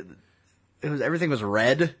had to... everything was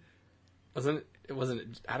red. It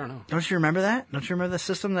wasn't. I don't know. Don't you remember that? Don't you remember the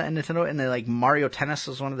system that Nintendo and like Mario Tennis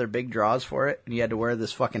was one of their big draws for it, and you had to wear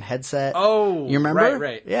this fucking headset. Oh, you remember?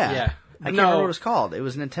 Right. Yeah. I can't remember what it was called. It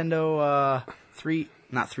was Nintendo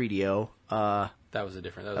not 3DO. That was a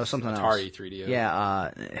different. That was something Atari else. 3DO.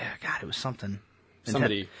 Yeah. God, it was something.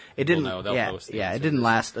 Somebody. It didn't. Will know. They'll post the it didn't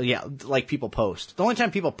last. Yeah, like people post. The only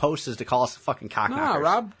time people post is to call us fucking cocknockers. No,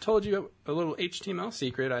 Rob told you a little HTML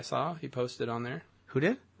secret I saw. He posted on there. Who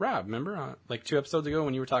did? Rob, remember? Like 2 episodes ago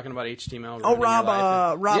when you were talking about HTML. Oh,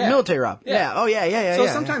 Rob, Military Rob. Yeah. Oh, yeah. So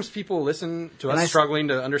sometimes people listen to us struggling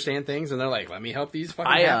to understand things, and they're like, let me help these fucking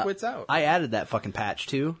halfwits out. I added that fucking patch,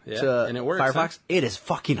 too, to and it works, Firefox. huh? It is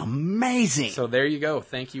fucking amazing. So there you go.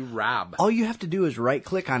 Thank you, Rob. All you have to do is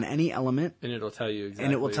right-click on any element. And it'll tell you exactly.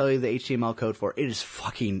 And it will tell you the HTML code for it. It is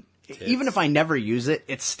fucking... Tits. Even if I never use it,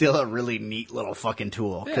 it's still a really neat little fucking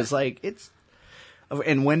tool. Because, it's...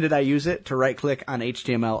 And when did I use it? To right-click on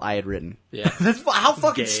HTML I had written. Yeah. How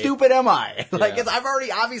fucking stupid am I? Yeah. I've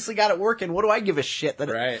already obviously got it working. What do I give a shit that?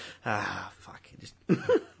 Right. Fuck.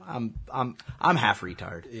 I'm half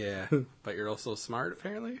retard. Yeah. But you're also smart,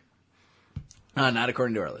 apparently. Not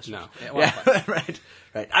according to our list. No. Right.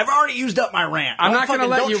 I've already used up my rant. I'm not going to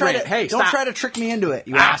let you rant. Hey, don't try to trick me into it,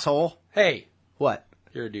 you asshole. Hey. What?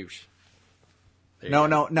 You're a douche.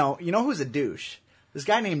 No. You know who's a douche? This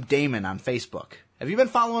guy named Damon on Facebook. Have you been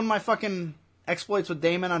following my fucking exploits with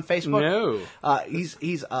Damon on Facebook? No.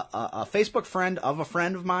 He's a Facebook friend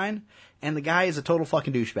of mine, and the guy is a total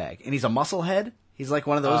fucking douchebag. And he's a musclehead. He's like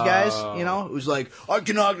one of those guys, who's like, I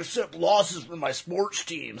cannot accept losses from my sports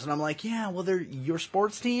teams. And I'm like, yeah, well, they're your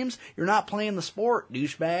sports teams. You're not playing the sport,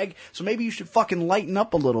 douchebag. So maybe you should fucking lighten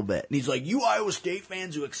up a little bit. And he's like, you Iowa State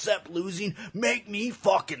fans who accept losing make me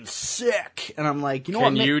fucking sick. And I'm like, you know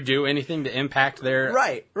what? Can you do anything to impact their...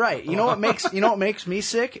 Right. You know what makes me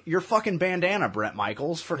sick? Your fucking bandana, Brett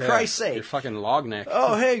Michaels, for Christ's sake. Your fucking log neck.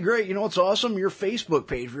 Oh, hey, great. You know what's awesome? Your Facebook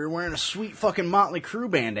page where you're wearing a sweet fucking Motley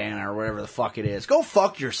Crue bandana or whatever the fuck it is. Go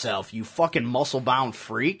fuck yourself, you fucking muscle-bound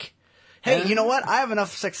freak. Hey, you know what? I have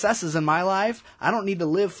enough successes in my life. I don't need to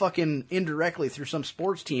live fucking indirectly through some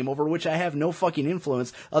sports team over which I have no fucking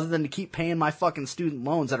influence other than to keep paying my fucking student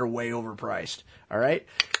loans that are way overpriced. All right?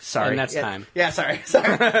 Sorry. And that's time. Yeah, sorry.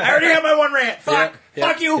 I already have my one rant. Fuck.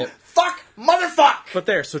 Fuck you. Yep. Fuck. Motherfuck.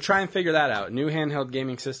 But so try and figure that out. New handheld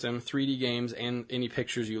gaming system, 3D games, and any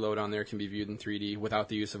pictures you load on there can be viewed in 3D without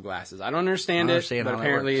the use of glasses. I don't understand it, but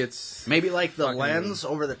apparently it's... Maybe like the lens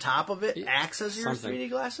over the top of it acts as your something. 3D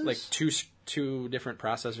glasses? Like two different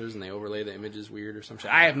processors and they overlay the images weird or some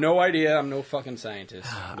shit. I have no idea. I'm no fucking scientist.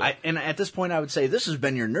 And at this point, I would say this has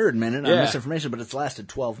been your Nerd Minute on misinformation, but it's lasted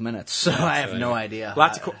 12 minutes, so I have no idea.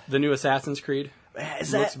 Lots of the new Assassin's Creed.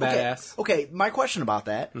 Looks badass. Okay, my question about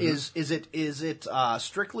that is it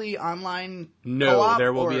strictly online? No, co-op,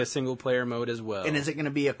 there will be a single player mode as well. And is it going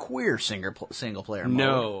to be a queer single player mode?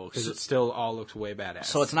 No, because it still all looks way badass.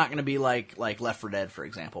 So it's not going to be like Left 4 Dead, for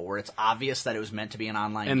example, where it's obvious that it was meant to be an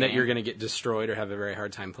online game. And that you're going to get destroyed or have a very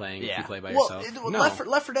hard time playing if you play by yourself. No. Left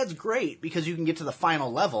 4 Dead's great because you can get to the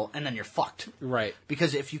final level and then you're fucked. Right.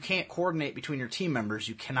 Because if you can't coordinate between your team members,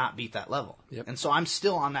 you cannot beat that level. Yep. And so I'm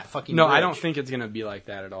still on that fucking No, bridge. I don't think it's going to be like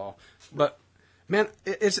that at all. But, man,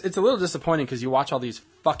 it's a little disappointing because you watch all these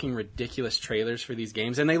fucking ridiculous trailers for these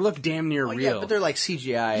games and they look damn near real. Yeah, but they're like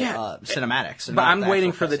CGI cinematics. And but I'm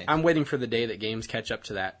waiting for the day that games catch up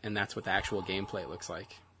to that, and that's what the actual gameplay looks like.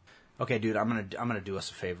 Okay, dude, I'm gonna do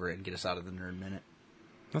us a favor and get us out of the Nerd Minute.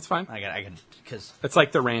 That's fine. I got because It's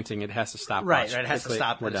like the ranting; it has to stop. right, Watch. it has to Quickly,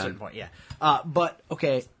 stop We're at a done. certain point. Yeah, but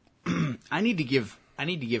okay, I need to give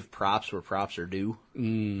props where props are due.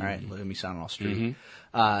 All right, let me sound all street.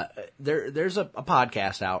 There's a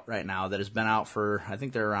podcast out right now that has been out for, I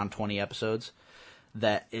think they're around 20 episodes.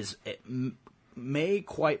 That is may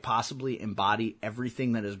quite possibly embody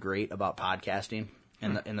everything that is great about podcasting,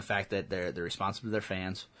 and the fact that they're responsive to their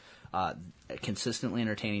fans, a consistently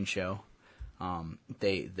entertaining show.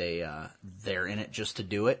 They're in it just to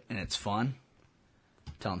do it, and it's fun.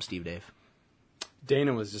 Tell them Steve Dave.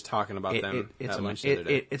 Dana was just talking about them at lunch the other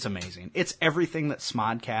day. It's amazing. It's everything that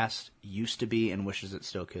Smodcast used to be and wishes it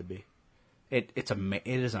still could be. It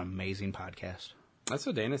is an amazing podcast. That's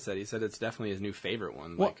what Dana said. He said it's definitely his new favorite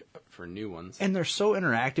one, Well, like for new ones. And they're so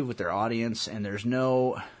interactive with their audience, and there's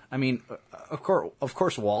no. I mean, of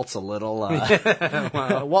course, Walt's a little.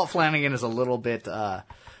 Walt Flanagan is a little bit. Yeah,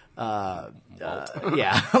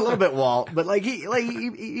 a little bit Walt, but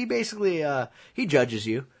he basically he judges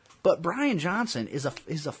you. But Brian Johnson is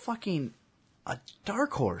a fucking a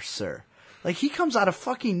dark horse, sir. Like, he comes out of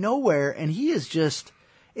fucking nowhere, and he is just.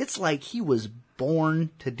 It's like he was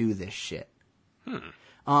born to do this shit.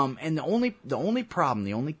 And the only problem,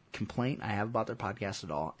 the only complaint I have about their podcast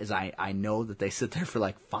at all is I know that they sit there for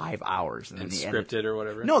like 5 hours and then script it or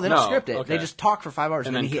whatever. No, they don't script it. Okay. They just talk for 5 hours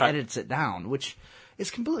and then he cut. edits it down, which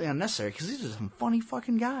is completely unnecessary because these are some funny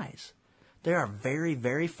fucking guys. They are very,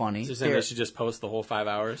 very funny. So you're saying they should just post the whole 5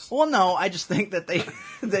 hours? Well, no, I just think that they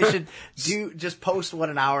should just post what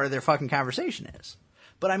an hour of their fucking conversation is.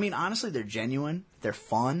 But I mean, honestly, they're genuine, they're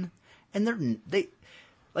fun, and they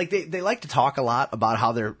like to talk a lot about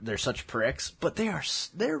how they're such pricks, but they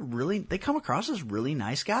come across as really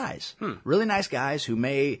nice guys. Really nice guys who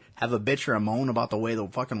may have a bitch or a moan about the way the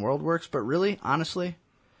fucking world works, but really, honestly,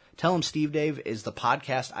 Tell 'em Steve Dave is the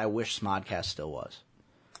podcast I wish Smodcast still was.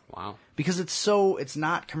 Wow. Because it's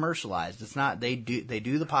not commercialized. It's not, they do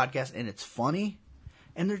the podcast and it's funny,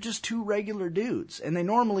 and they're just two regular dudes. And they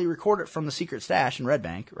normally record it from the secret stash in Red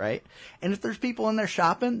Bank, right? And if there's people in there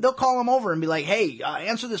shopping, they'll call them over and be like, hey,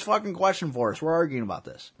 answer this fucking question for us. We're arguing about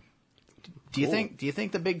this. Do you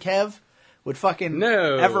think the Big Kev would fucking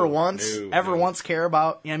ever once care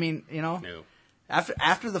about, I mean, you know? No.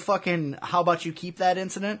 After the fucking, how about you keep that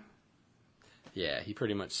incident? Yeah, he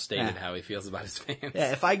pretty much stated how he feels about his fans.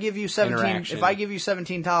 Yeah, if I give you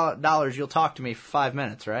 $17, you'll talk to me for 5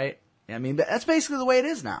 minutes, right? I mean, that's basically the way it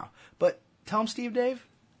is now. But tell him, Steve Dave,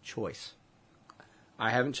 choice. I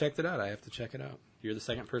haven't checked it out. I have to check it out. You're the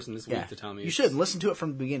second person this week to tell me. You should listen to it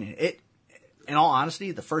from the beginning. In all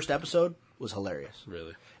honesty, the first episode was hilarious.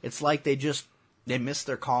 Really? It's like they missed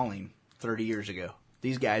their calling 30 years ago.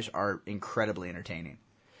 These guys are incredibly entertaining.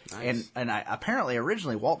 Nice. And apparently,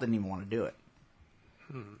 originally, Walt didn't even want to do it.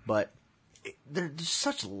 But they're just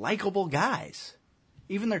such likable guys.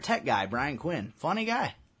 Even their tech guy, Brian Quinn, funny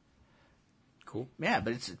guy. Cool. Yeah,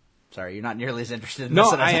 but sorry, you're not nearly as interested in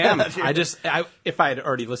No, this. I am. If I had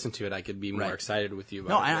already listened to it, I could be more excited with you about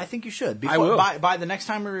it. No, and I think you should. I will. By the next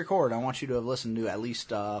time we record, I want you to have listened to at least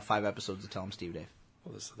 5 episodes of Tell 'em Steve Dave.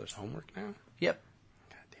 Well, there's homework now? Yep.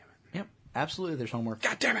 God damn it. Yep. Absolutely, there's homework.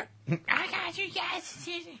 God damn it. I got you guys.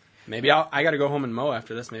 Maybe I got to go home and mow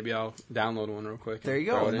after this. Maybe I'll download one real quick. There you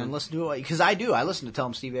go, and then listen to it. Because I do. I listen to Tell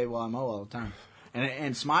 'em Steve Dave while I mow all the time.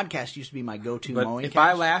 And Smodcast used to be my go-to mowing if cast.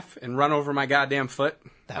 I laugh and run over my goddamn foot,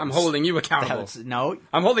 I'm holding you accountable. No.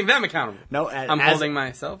 I'm holding them accountable. No, I'm holding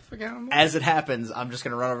myself accountable. As it happens, I'm just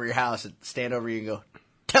going to run over your house and stand over you and go,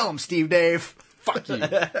 tell him, Steve Dave. Fuck you.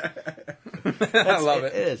 I love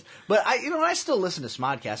it. It is. But I still listen to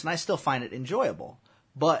Smodcast, and I still find it enjoyable.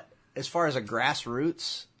 But as far as a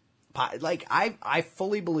grassroots, I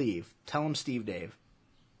fully believe Tell 'em Steve Dave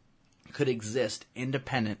could exist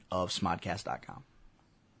independent of Smodcast.com.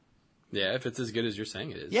 Yeah, if it's as good as you're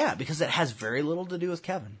saying it is. Yeah, because it has very little to do with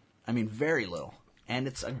Kevin. I mean, very little. And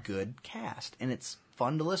it's a good cast. And it's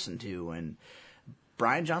fun to listen to. And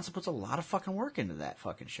Brian Johnson puts a lot of fucking work into that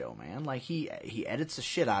fucking show, man. Like, he edits the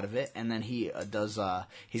shit out of it. And then he does,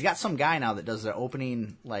 he's got some guy now that does the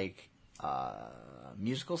opening,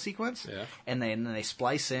 musical sequence. Yeah. And then they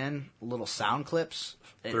splice in little sound clips.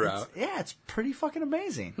 Throughout. It's pretty fucking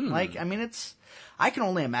amazing. I can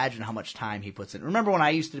only imagine how much time he puts in. Remember when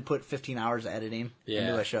I used to put 15 hours of editing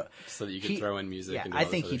into a show? So that you could throw in music. Yeah, and I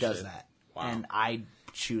think he does shit. that. Wow. And I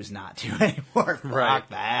choose not to anymore. Right. Fuck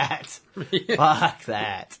that. Fuck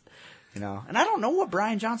that. And I don't know what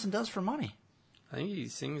Brian Johnson does for money. I think he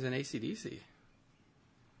sings in AC/DC.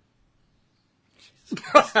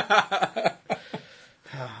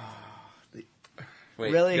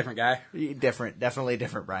 Wait, Really? different guy? Definitely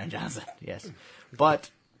different Brian Johnson. Yes. But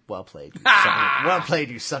Well played. Well played,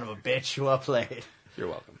 you son of a bitch. Well played. You're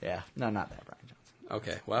welcome. Yeah. No, not that, Brian Johnson.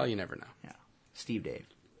 Okay, well, you never know. Yeah. Steve Dave.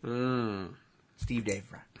 Mm. Steve Dave,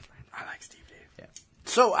 Brian. I like Steve Dave. Yeah.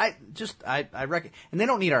 So I reckon, and they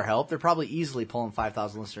don't need our help. They're probably easily pulling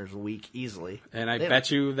 5,000 listeners a week, easily. And I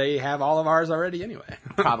bet you they have all of ours already anyway.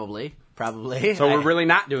 Probably. So we're really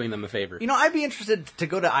not doing them a favor. You know, I'd be interested to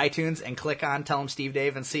go to iTunes and click on Tell 'em Steve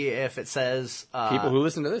Dave and see if it says People who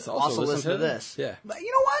listen to this also listen to this. Yeah. But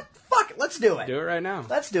you know what? Fuck it. Let's do it. Do it right now.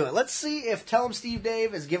 Let's do it. Let's see if Tell 'em Steve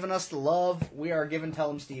Dave is giving us the love we are giving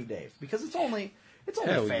Tell 'em Steve Dave, because it's only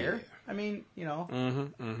Hell fair. yeah. I mean, you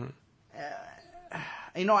know.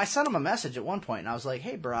 You know, I sent him a message at one point, and I was like,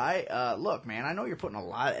 "Hey, Bri, look, man, I know you're putting a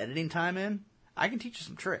lot of editing time in. I can teach you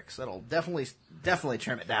some tricks that'll definitely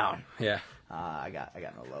trim it down." Yeah. I got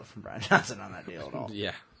no love from Brian Johnson on that deal at all.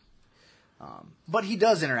 Yeah. But he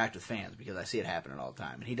does interact with fans, because I see it happening all the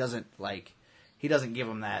time, and he doesn't give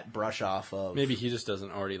them that brush off of. Maybe he just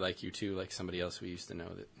doesn't already like you too, like somebody else we used to know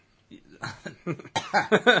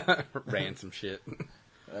that ran some shit.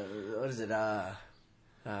 What is it?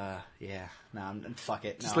 Yeah. No, fuck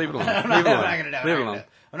it. No. Just leave it alone. I'm Leave it alone. not gonna do it. Leave it alone.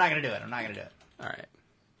 I'm not gonna do it. I'm not gonna do it. All right.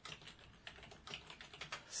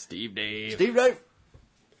 Steve Dave. Steve Dave.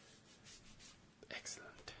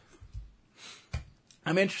 Excellent.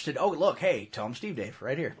 I'm interested. Oh, look. Hey, Tell 'em Steve Dave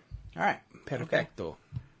right here. All right. Perfecto. All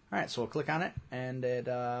right. So we'll click on it, and it.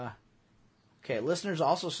 Okay. Listeners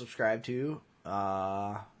also subscribe to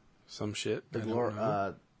Some shit. the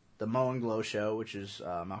Mo and Glow Show, which is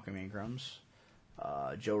Malcolm Ingram's,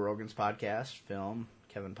 Joe Rogan's podcast, film,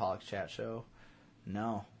 Kevin Pollak's chat show.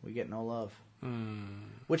 No, we get no love.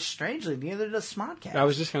 Which, strangely, neither does Smodcast. I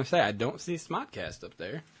was just going to say, I don't see Smodcast up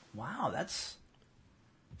there. Wow, that's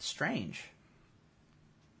strange.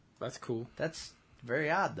 That's cool. That's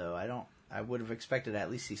very odd, though. I would have expected to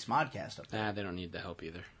at least see Smodcast up there. Nah, they don't need the help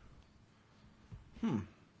either.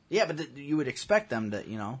 Yeah, but you would expect them to,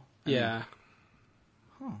 you know. Yeah.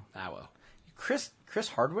 Ah, well. Chris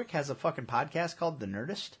Hardwick has a fucking podcast called The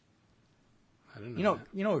Nerdist. I don't know.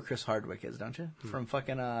 You know who Chris Hardwick is, don't you? From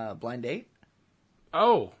fucking Blind Date.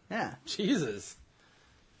 Oh, Yeah, Jesus.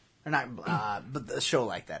 or not, but the show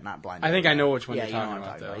like that, not Blind Date. I think I know which one Yeah, you're you know talking what I'm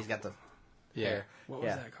about, talking though. about. He's got the Yeah. hair. What was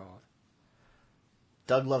Yeah. that called?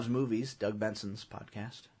 Doug Loves Movies, Doug Benson's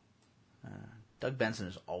podcast. Doug Benson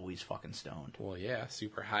is always fucking stoned. Well, yeah,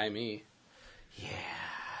 super high me.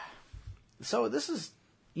 So this is,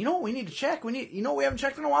 you know what we need to check? You know what we haven't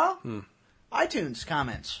checked in a while? iTunes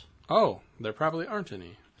comments. Oh, there probably aren't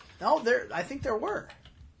any. No, I think there were.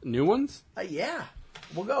 New ones? Yeah.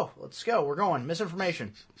 We'll go. Let's go. We're going.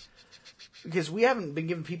 Misinformation. Because we haven't been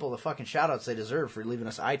giving people the fucking shout-outs they deserve for leaving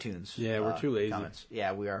us iTunes. Yeah, we're too lazy. Comments.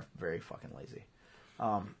 Yeah, we are very fucking lazy.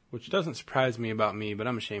 Which doesn't surprise me about me, but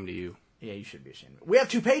I'm ashamed of you. Yeah, you should be ashamed. We have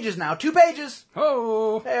 2 pages now. 2 pages!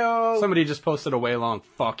 Oh! Hey-o! Somebody just posted a way long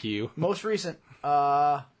fuck you. Most recent.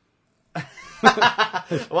 Well,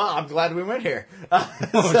 I'm glad we went here.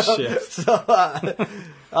 Shit. So,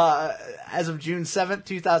 as of June 7th,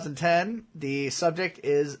 2010, the subject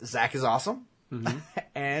is Zach is awesome. Mm-hmm.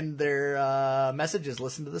 And their message is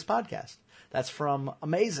listen to this podcast. That's from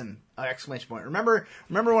Amazing! Exclamation point. Remember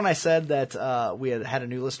when I said that we had a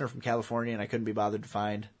new listener from California and I couldn't be bothered to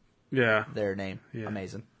find Yeah. their name? Yeah.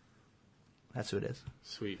 Amazing. That's who it is.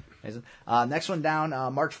 Sweet. Amazing. Next one down,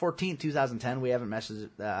 March 14th, 2010. We haven't mentioned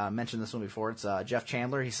this one before. It's Jeff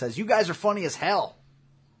Chandler. He says, "You guys are funny as hell."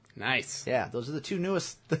 Nice. Yeah, those are the 2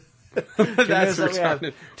 newest. That's that we have.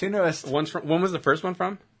 retarded. 2 newest. When was the first one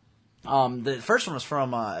from? The first one was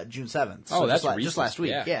from June 7th. Oh, that's just recent. last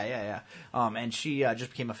week. Yeah. Yeah. And she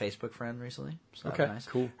just became a Facebook friend recently. So that was Okay, nice.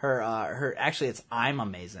 cool. Her actually, it's I'm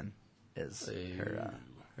Amazing. Is Hey. her?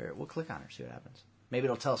 We'll click on her, see what happens. Maybe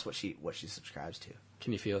it'll tell us what she subscribes to.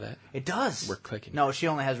 Can you feel that? It does. We're clicking. No, she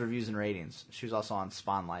only has reviews and ratings. She was also on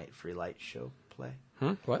Spawnlight, Free Light Show Play.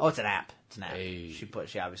 What? Oh, it's an app. It's an app. Hey. She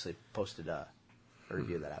obviously posted a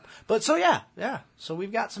review of that app. But so yeah. So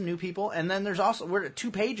we've got some new people, and then there's also we're at 2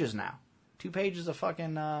 pages now. 2 pages of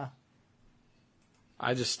fucking. I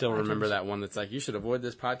just still remember that one that's like, you should avoid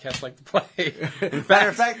this podcast like the plague. Matter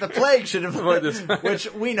of fact, the plague should have. Avoid this.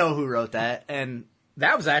 Which we know who wrote that, and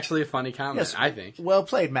That was actually a funny comment, yes, I think. well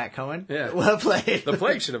played, Matt Cohen. Yeah. Well played. The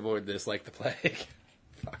plague should avoid this like the plague.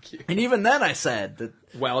 Fuck you. And even then, I said that.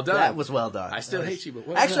 Well done. That was well done. I still That was- hate you, but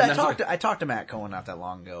well actually, done. I talked to Matt Cohen not that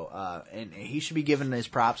long ago, and he should be given his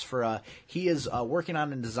props for. He is working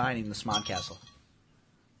on and designing the Smodcastle.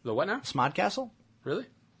 The what now? Smodcastle? Really?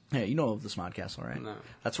 Yeah, you know of the Smodcastle, right? No.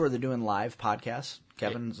 That's where they're doing live podcasts.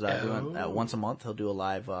 Kevin's doing once a month. He'll do a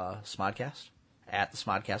live Smodcast at the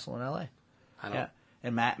Smodcastle in LA. I don't. Yeah,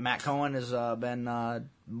 And Matt Cohen has been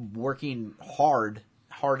working hard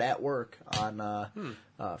at work on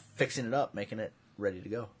fixing it up, making it ready to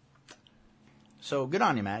go. So good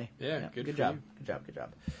on you, Matty. Yeah, good job. you. Good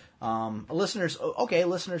job.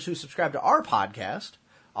 Listeners who subscribe to our podcast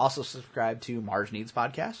also subscribe to Marge Needs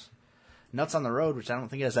Podcast. Nuts on the Road, which I don't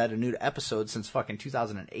think has had a new episode since fucking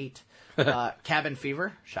 2008. Cabin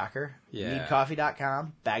Fever, shocker. Yeah.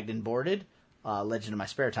 Needcoffee.com, Bagged and Boarded. Legend of My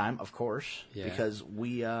Spare Time, of course. Yeah. Because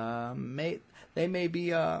we they may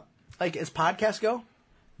be like as podcasts go,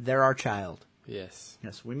 they're our child. Yes.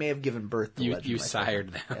 Yes, we may have given birth to Legend You of My Spare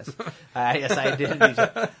sired Time. them. Yes, yes, I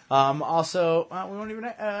did. Also, we won't even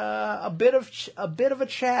a bit of a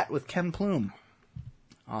chat with Ken Plume.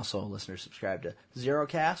 Also, listeners subscribe to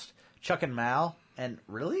Zerocast, Chuck and Mal, and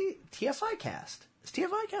really TFI Cast. Is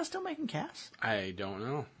TFI Cast still making casts? I don't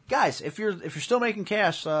know. Guys, if you're still making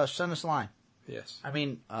casts, send us a line. Yes. I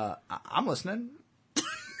mean, I'm listening.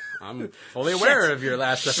 I'm fully aware of your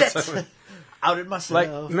last Shit. episode. Outed myself.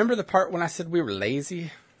 Like, remember the part when I said we were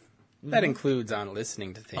lazy? That includes on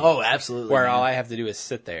listening to things. Oh, absolutely. Where man. all I have to do is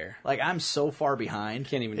sit there. Like, I'm so far behind.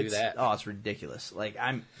 Can't even do that. Oh, it's ridiculous. Like,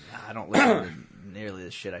 I don't listen to nearly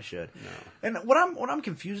the shit I should. No. And what I'm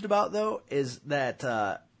confused about though is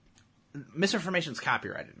that misinformation is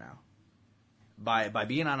copyrighted now. By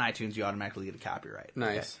being on iTunes, you automatically get a copyright.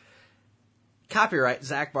 Nice. Okay. Copyright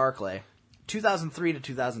Zach Barclay, 2003 to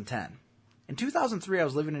 2010. In 2003, I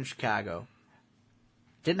was living in Chicago.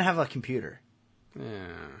 Didn't have a computer. Yeah.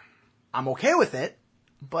 I'm okay with it,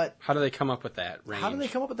 but How do they come up with that range? how did they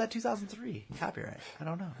come up with that 2003 copyright? I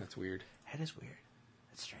don't know. That's weird. That is weird.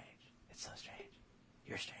 It's strange. It's so strange.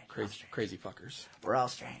 You're strange. I'm Crazy, strange. crazy fuckers. We're all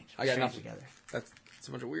strange. I got strange nothing. together. That's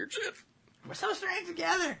a bunch of weird shit. We're so strange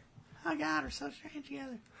together. Oh God, we're so strange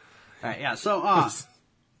together. All right, yeah. So,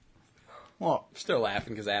 well, Still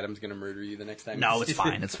laughing because Adam's going to murder you the next time. no, you it's see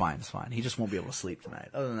fine. him. It's fine. It's fine. He just won't be able to sleep tonight.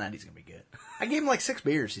 Other than that, he's gonna be good. I gave him like 6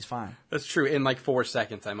 beers. He's fine. That's true. In like 4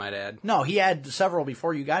 seconds, I might add. No, he had several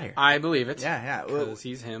before you got here. I believe it. Yeah. Because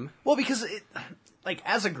he's him. Well, because like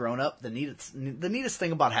as a grown up, the neatest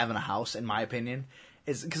thing about having a house, in my opinion,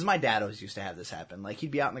 is because my dad always used to have this happen. Like he'd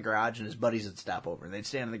be out in the garage and his buddies would stop over and they'd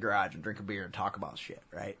stand in the garage and drink a beer and talk about shit.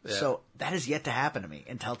 Right. Yeah. So that has yet to happen to me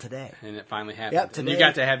until today. And it finally happened. Yep, And you today-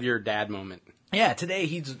 got to have your dad moment. Yeah. Today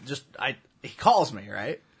he calls me,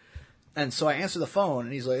 right. And so I answer the phone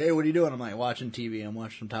and he's like, "Hey, what are you doing?" I'm like, "Watching TV. I'm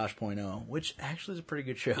watching some Tosh.0, which actually is a pretty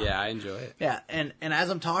good show." Yeah, I enjoy it. Yeah, and as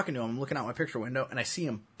I'm talking to him, I'm looking out my picture window, and I see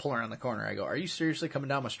him pulling around the corner. I go, "Are you seriously coming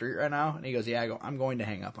down my street right now?" And he goes, "Yeah." I go, "I'm going to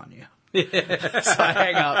hang up on you." So I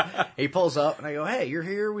hang up. He pulls up, and I go, "Hey, you're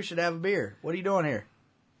here. We should have a beer. What are you doing here?"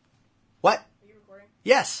 "What?" Are you recording?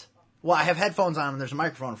 "Yes." "Well, I have headphones on, and there's a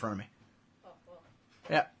microphone in front of me." Oh, well,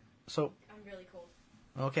 "Yeah." "So, I'm really cold.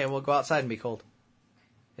 okay, we'll go outside and be cold.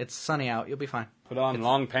 It's sunny out. You'll be fine. Put on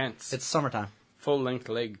long pants. It's summertime." Full-length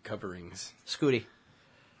leg coverings. Scooty.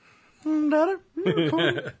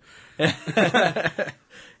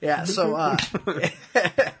 Yeah, so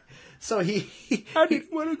so he I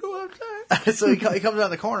didn't want to go outside. so he comes around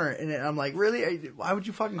the corner, and I'm like, "Really? Why would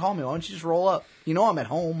you fucking call me? Why don't you just roll up? You know I'm at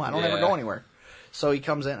home. I don't ever Yeah. go anywhere." So he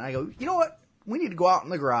comes in, and I go, "You know what? We need to go out in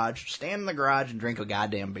the garage, stand in the garage, and drink a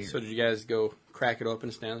goddamn beer." So did you guys go crack it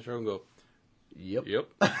open, stand on the road, and go, Yep. yep.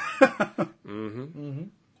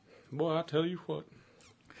 Boy, I tell you what.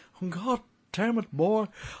 God damn it, boy!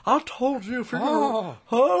 I told you if you're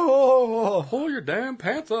Oh. Pull your damn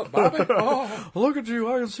pants up, Bobby. Oh. look at you,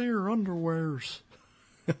 I can see your underwears.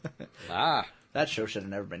 Ah, That show should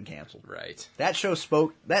have never been canceled. right. That show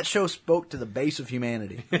spoke to the base of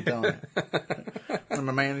humanity. I'm telling you. And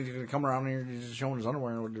my man, he's gonna come around here just showing his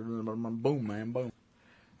underwear. Boom, man, boom.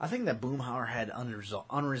 I think that Boomhauer had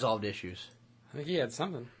unresolved issues. I think he had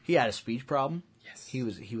something. He had a speech problem. Yes. He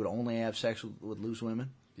would only have sex with loose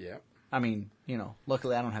women. Yeah. I mean,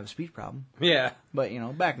 luckily I don't have a speech problem. Yeah. But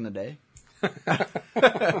back in the day,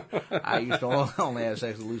 I used to only have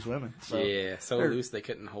sex with loose women. So. Yeah, so loose they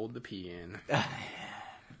couldn't hold the pee in.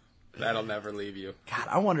 That'll never leave you. God,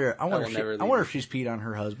 I wonder will never leave if she's peed on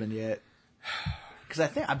her husband yet. Because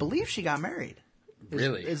I believe she got married.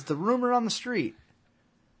 Really? Is the rumor on the street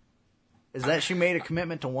is that she made a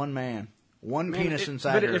commitment to one man, one penis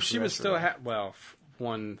inside but her. if she for the was rest still of her life.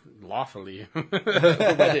 one lawfully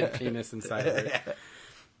wedded penis inside of her.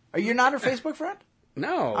 Are you not her Facebook friend?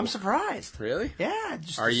 No. I'm surprised. Really? Yeah.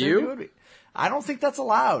 Just Are assumed you? would be. I don't think that's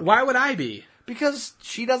allowed. Why would I be? Because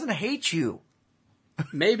she doesn't hate you.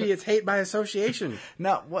 Maybe it's hate by association.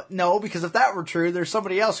 No, what? No, because if that were true, there's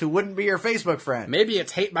somebody else who wouldn't be your Facebook friend. Maybe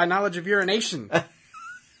it's hate by knowledge of urination.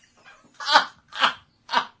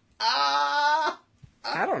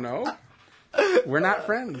 I don't know. We're not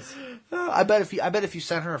friends. I bet if you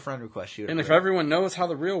sent her a friend request, she would. And if everyone knows how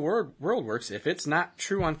the real world works, if it's not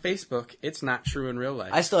true on Facebook, it's not true in real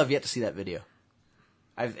life. I still have yet to see that video.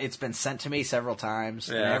 It's been sent to me several times,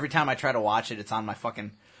 and every time I try to watch it, it's on my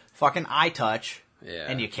fucking iTouch. Yeah.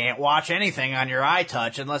 And you can't watch anything on your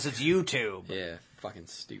iTouch unless it's YouTube. Yeah, fucking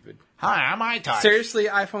stupid. Hi, I'm iTouch. Seriously,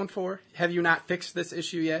 iPhone 4, have you not fixed this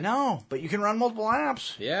issue yet? No, but you can run multiple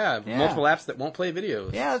apps. Yeah, multiple apps that won't play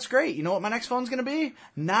videos. Yeah, that's great. You know what my next phone's going to be?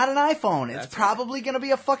 Not an iPhone. It's probably going to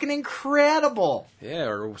be a fucking Incredible. Yeah,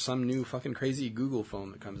 or some new fucking crazy Google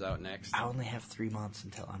phone that comes out next. I only have 3 months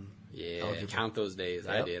until I'm eligible. Count those days.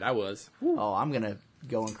 Yep. I did. I was. Oh, I'm going to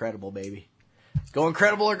go Incredible, baby. Go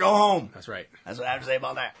Incredible or go home. That's right. That's what I have to say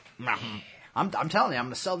about that. I'm telling you, I'm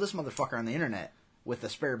going to sell this motherfucker on the internet with a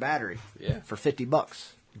spare battery. Yeah. For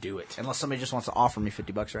 $50. Do it. Unless somebody just wants to offer me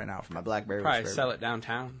 $50 right now for my BlackBerry. Probably sell it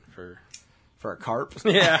downtown for a carp.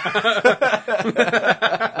 Yeah.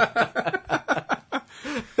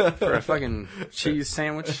 For a fucking cheese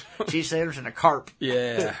sandwich. Cheese sandwich and a carp.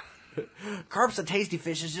 Yeah. Carp's a tasty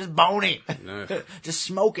fish. It's just bony. No. Just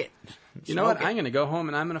smoke it. You know what? I'm going to go home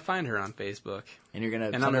and I'm going to find her on Facebook. And you're going to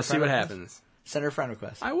And I'm going to see what happens. Send her a friend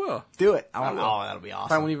request. I will. Do it. I will. Oh, that'll be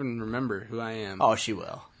awesome. I won't even remember who I am. Oh, she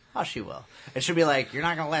will. Oh, she will. And she'll be like, you're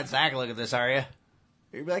not going to let Zach look at this, are you?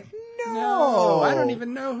 You'll be like, no. I don't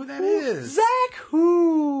even know who that is. Zach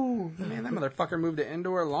who? Man, that motherfucker moved to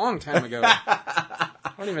Indoor a long time ago. I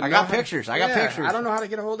don't even know. I got pictures. I got pictures. I don't know how to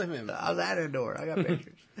get a hold of him. I was at Indoor. I got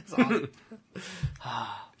pictures. It's awesome.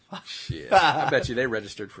 Shit. I bet you they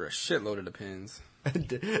registered for a shitload of Depends.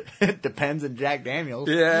 Depends on Jack Daniels.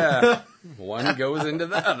 Yeah. One goes into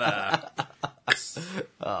the other.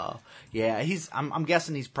 Oh, yeah. I'm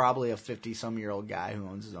guessing he's probably a 50-some-year-old guy who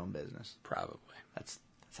owns his own business. Probably. That's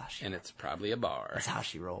how she. And it's probably a bar. That's how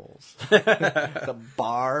she rolls. The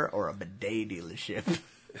bar or a bidet dealership.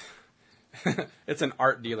 It's an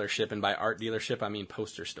art dealership, and by art dealership I mean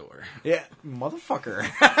poster store. Yeah, motherfucker.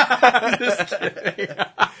 Just kidding.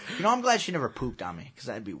 You know, I'm glad she never pooped on me because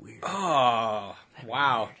that'd be weird. Oh,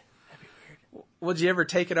 wow. That'd be weird. Would you ever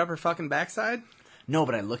take it up her fucking backside? No,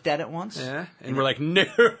 but I looked at it once. Yeah, and we're like, no.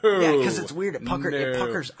 Yeah, because it's weird. It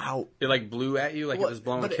puckers out. It like blew at you, like it was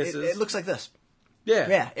blowing but kisses. It looks like this.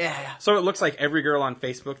 Yeah. Yeah. So it looks like every girl on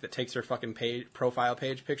Facebook that takes her fucking profile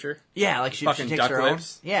page picture. Yeah, like she fucking takes duck her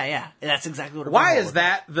lips. own. Yeah. That's exactly what. Why is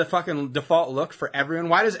that the fucking default look for everyone?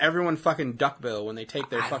 Why does everyone fucking duckbill when they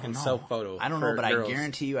take their fucking self photo? I don't know, but girls? I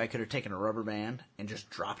guarantee you, I could have taken a rubber band and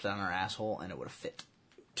just dropped it on her asshole, and it would have fit.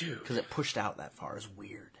 Dude, because it pushed out that far is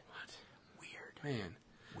weird. What? Weird, man.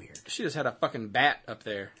 Weird. She just had a fucking bat up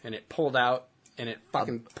there, and it pulled out. And it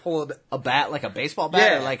fucking pulled a bat, like a baseball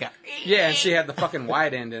bat, or like a and she had the fucking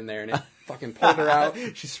wide end in there, and it fucking pulled her out.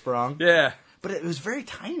 She sprung. Yeah, but it was very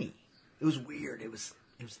tiny. It was weird. It was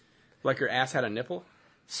like her ass had a nipple.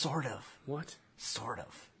 Sort of. What? Sort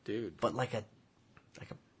of, dude. But like a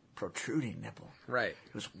protruding nipple. Right.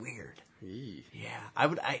 It was weird. Eee. Yeah,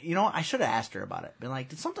 I should have asked her about it. Been like,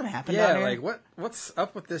 did something happen? Yeah, down here? like what's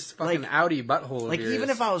up with this fucking outie butthole? Like, of yours? even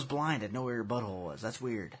if I was blind, I'd know where your butthole was. That's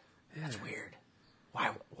weird. Yeah. That's weird.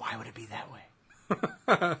 Why would it be that way?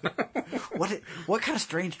 What kind of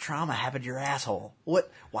strange trauma happened to your asshole?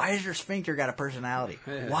 Why has your sphincter got a personality?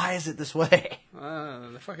 Yeah. Why is it this way?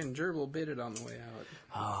 The fucking gerbil bit it on the way out.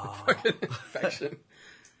 Oh, the fucking infection.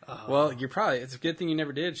 Well, it's a good thing you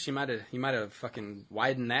never did. You might have fucking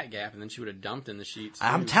widened that gap, and then she would have dumped in the sheets. Too.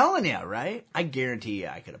 I'm telling you, right? I guarantee you,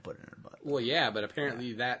 I could have put it in her butt. Well, yeah, but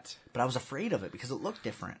apparently that. But I was afraid of it because it looked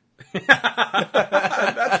different.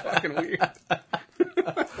 That's fucking weird.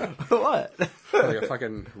 What? Like a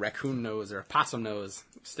fucking raccoon nose or a possum nose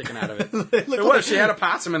sticking out of it. What if she had a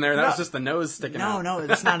possum in there? That was just the nose sticking out. No,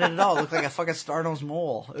 that's not it at all. It looked like a fucking star-nosed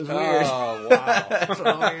mole. It was weird. Oh, wow. That's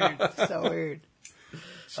so weird. So weird.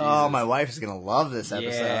 Jesus. Oh, my wife is going to love this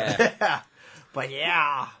episode. Yeah. But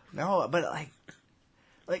yeah. No, but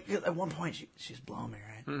like at one point she's blowing me,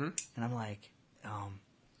 right? Mm-hmm. And I'm like,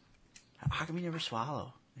 how come you never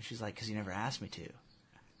swallow? And she's like, because you never asked me to.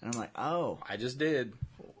 And I'm like, oh. I just did.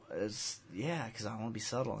 Yeah, because I want to be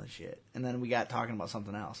subtle and shit. And then we got talking about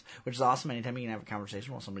something else, which is awesome anytime you can have a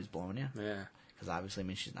conversation while somebody's blowing you. Yeah. Because obviously,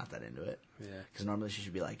 she's not that into it. Yeah. Because normally she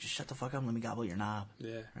should be like, just shut the fuck up and let me gobble your knob.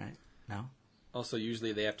 Yeah. Right? No? Also,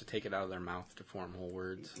 usually they have to take it out of their mouth to form whole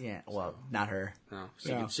words. Yeah, well, not her. No,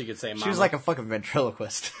 she could say mama. She was like a fucking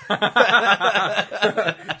ventriloquist.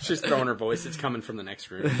 She's throwing her voice. It's coming from the next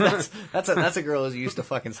room. That's a girl who's used to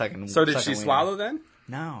fucking sucking. So did she swallow then?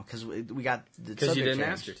 No, because we got the because you didn't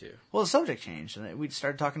changed. ask her to. Well, the subject changed, and we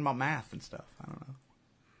started talking about math and stuff. I don't know.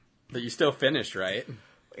 But you still finished, right?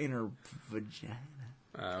 In her vagina.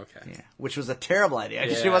 Okay. Yeah, which was a terrible idea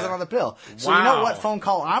because she Yeah. wasn't on the pill. So you know Wow. what phone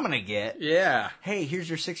call I'm going to get? Yeah. Hey, here's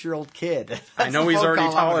your 6-year-old kid. I That's know the he's phone already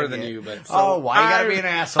call I'm taller gonna than get. you, but Oh, why you gotta be an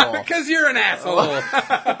asshole? Because you're an asshole.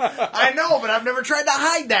 I know, but I've never tried to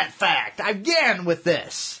hide that fact. Again with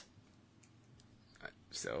this.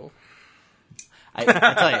 So, I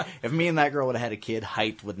tell you, if me and that girl would have had a kid,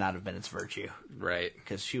 height would not have been its virtue. right.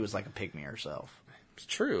 Because she was like a pygmy herself. It's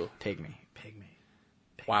true. Pygmy.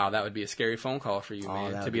 Wow, that would be a scary phone call for you, Oh,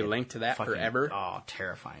 man. that To would be a linked to that fucking- forever. Oh,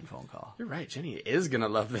 terrifying phone call. You're right. Jenny is going to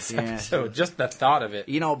love this Yeah. episode. Just the thought of it.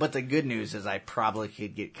 You know, but the good news is I probably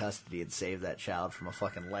could get custody and save that child from a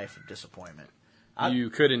fucking life of disappointment.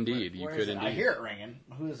 You could indeed. You Where could is it? indeed. I hear it ringing.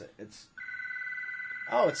 Who is it? It's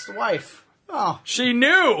the wife. Oh, She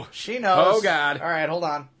knew! she knows. Oh, God. All right, hold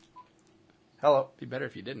on. Hello. Be better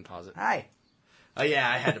if you didn't pause it. Hi. Oh yeah,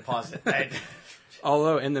 I had to pause it.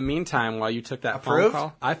 Although, in the meantime, while you took that Approved? phone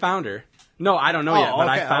call, I found her. No, I don't know Oh, yet, but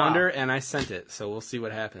okay. I found Oh, wow. her and I sent it, so we'll see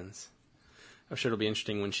what happens. I'm sure it'll be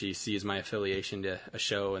interesting when she sees my affiliation to a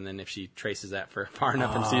show, and then if she traces that for far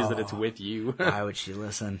enough and sees that it's with you. Why would she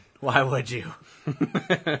listen? Why would you?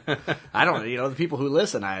 I don't. You know, the people who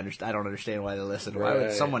listen, I don't understand why they listen. Why would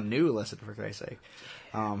Right. someone new listen? For Christ's sake.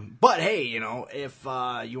 But hey, you know, if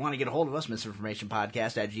you want to get a hold of us,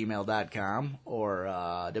 misinformationpodcast@gmail.com or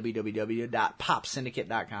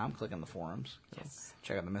www.popsyndicate.com. Click on the forums. Yes.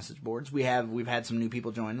 Check out the message boards. We've had some new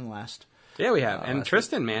people join in the last. Yeah, we have. And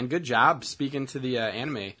Tristan, man, good job speaking to the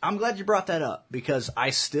anime. I'm glad you brought that up because I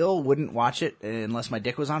still wouldn't watch it unless my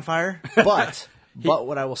dick was on fire. But but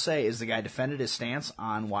what I will say is the guy defended his stance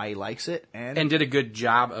on why he likes it And did a good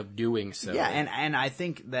job of doing so. yeah, and I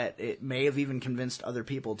think that it may have even convinced other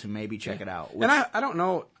people to maybe check it out. Which, And I don't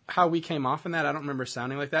know how we came off in that. I don't remember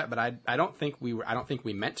sounding like that, but I don't think we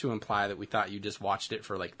meant to imply that we thought you just watched it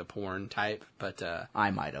for like the porn type, but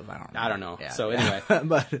I might have. I don't know. Yeah. So anyway,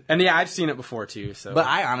 but and yeah, I've seen it before too. So, but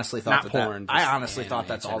I honestly thought Not that porn, I just honestly thought anime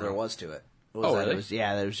that's in all there general. was to it. Oh, really?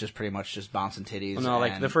 That it was just pretty much just bouncing titties. Well, no,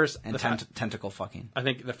 like and, the first- and the tentacle fucking. I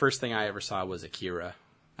think the first thing I ever saw was Akira,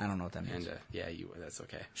 I don't know what that means. and yeah, that's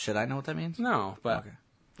okay. Should I know what that means? No, but Okay.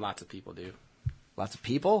 lots of people do. Lots of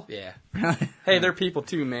people. Yeah. Really? Hey, they're people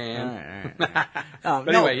too, All man. right, all right.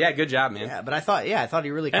 But anyway, yeah, good job, man. Yeah, but I thought he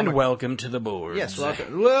really And welcome to the board. Yes,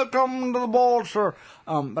 welcome to the board, sir.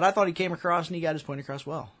 But I thought he came across and he got his point across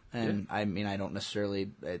well. And I mean, I don't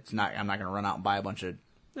necessarily. I'm not going to run out and buy a bunch of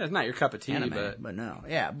Yeah, it's not your cup of tea, anime, but no,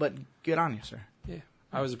 yeah. But good on you, sir. yeah,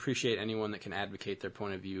 I always appreciate anyone that can advocate their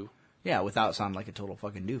point of view. Yeah, without sounding like a total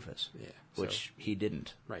fucking doofus. Yeah, which he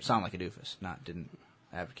didn't. Right. Sound like a doofus, didn't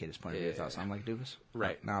advocate his point of view Yeah. without sounding like a doofus.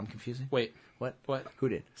 Right. Now I'm confusing. Wait, What? what? Who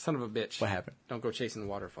did? Son of a bitch. What happened? Don't go chasing the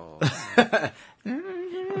waterfalls.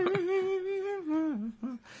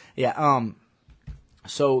 Yeah.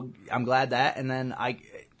 So I'm glad that, and then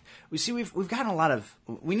we've gotten a lot of.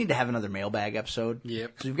 We need to have another mailbag episode.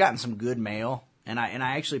 Yep. Because we've gotten some good mail, and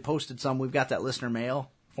I actually posted some. We've got that listener mail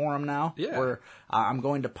forum now. Yeah. Where I'm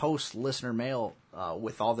going to post listener mail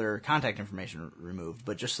with all their contact information removed,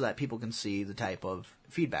 but just so that people can see the type of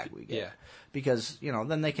feedback we get. Yeah. Because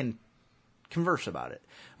then they can converse about it.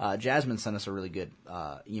 Jasmine sent us a really good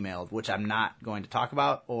email, which I'm not going to talk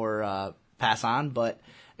about or pass on, but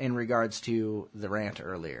in regards to the rant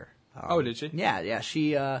earlier. Oh, did she? Yeah.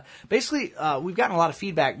 She basically we've gotten a lot of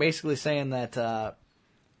feedback, basically saying that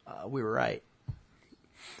we were right.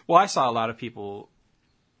 Well, I saw a lot of people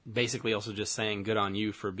basically also just saying good on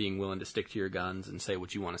you for being willing to stick to your guns and say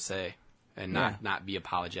what you want to say and not be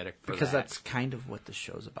apologetic for Because that. that's kind of what the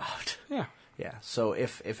show's about. Yeah. Yeah. So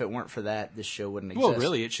if it weren't for that, this show wouldn't exist. Well,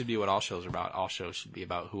 really, it should be what all shows are about. All shows should be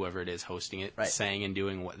about whoever it is hosting it, Right. saying and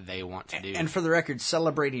doing what they want to do. And for the record,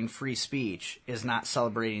 celebrating free speech is not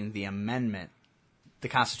celebrating the amendment, the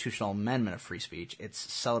constitutional amendment of free speech. It's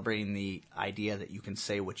celebrating the idea that you can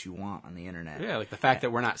say what you want on the internet. yeah, like the fact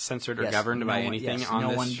that we're not censored or Yes, governed no by one- anything yes, on no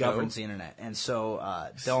this one show. governs the internet, and so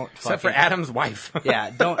don't Except for fucking- Adam's wife. yeah,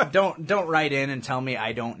 don't write in and tell me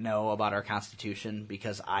I don't know about our Constitution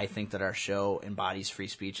because I think that our show embodies free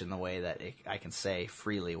speech in the way that I can say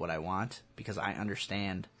freely what I want because I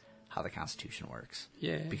understand how the Constitution works.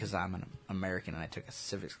 Yeah. Because I'm an American and I took a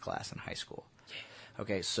civics class in high school. Yeah.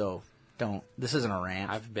 Okay, so don't. This isn't a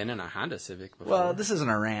rant. I've been in a Honda Civic before. Well, this isn't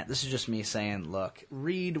a rant. This is just me saying, look,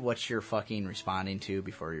 read what you're fucking responding to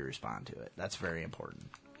before you respond to it. That's very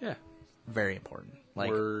important. yeah. Very important.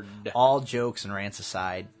 Like, Word. all jokes and rants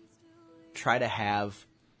aside, try to have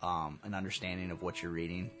an understanding of what you're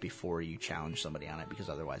reading before you challenge somebody on it, because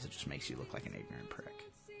otherwise it just makes you look like an ignorant prick.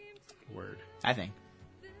 Word. I think.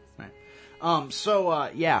 Right.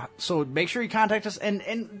 So make sure you contact us.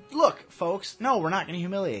 And look, folks, no, we're not going to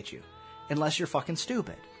humiliate you. unless you're fucking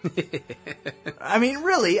stupid. I mean,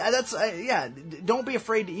 really, that's yeah. Don't be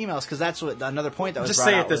afraid to email us, because that's what another point that was. Just brought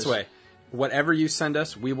say out it this was- way. Whatever you send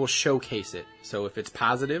us, we will showcase it. So if it's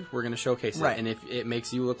positive, we're going to showcase it. Right. And if it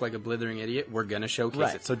makes you look like a blithering idiot, we're going to showcase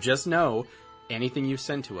Right. it. So just know, anything you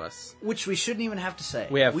send to us, Which we shouldn't even have to say.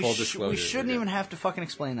 We have full We disclosure. shouldn't We're even good. have to fucking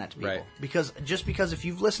explain that to people. Right. Because if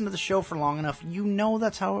you've listened to the show for long enough, you know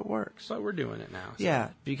that's how it works. but we're doing it now. So.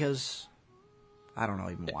 Yeah, because I don't know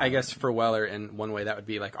even why. I guess for Weller, in one way, that would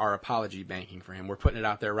be like our apology banking for him. We're putting it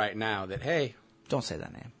out there right now that, hey, Don't say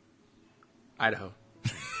that name. Idaho.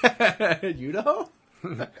 Idaho?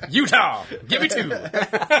 Utah! Give me 2!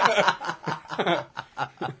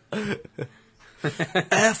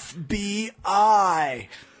 FBI.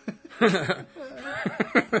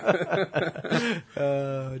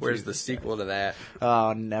 Where's the sequel to that?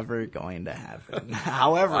 Oh, never going to happen.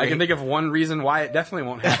 However, I can think of one reason why it definitely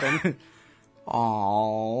won't happen.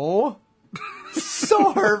 Oh,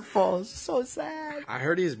 so hurtful, so sad. I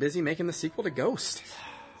heard he's busy making the sequel to Ghost.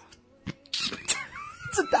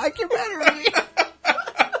 It's a documentary.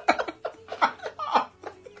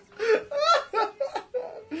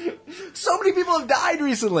 So many people have died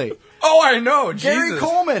recently. Oh, I know! Gary Jesus.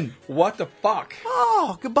 Coleman. What the fuck?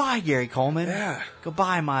 Oh, goodbye, Gary Coleman. Yeah.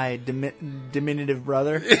 Goodbye, my diminutive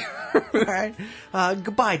brother. All right.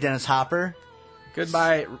 Goodbye, Dennis Hopper.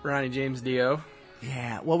 Goodbye, Ronnie James Dio.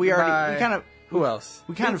 Yeah. Well, we Goodbye. kind of Who else?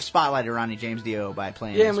 spotlighted Ronnie James Dio by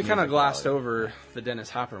playing. Yeah, his and we kind of music glossed earlier. over the Dennis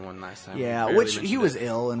Hopper one last time. Yeah, We barely which he mentioned was it.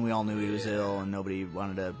 ill, and we all knew he was ill, and nobody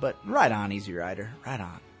wanted to. But right on, Easy Rider, right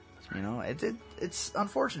on. You know, it's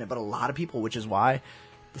unfortunate, but a lot of people, which is why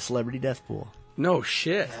the celebrity death pool. No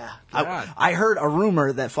shit. God. I heard a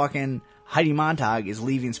rumor that fucking Heidi Montag is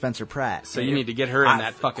leaving Spencer Pratt. So you need to get her in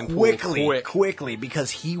that fucking pool quickly,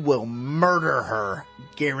 because he will murder her,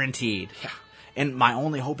 guaranteed. Yeah. And my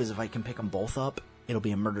only hope is if I can pick them both up, it'll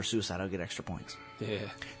be a murder-suicide. I'll get extra points. Yeah.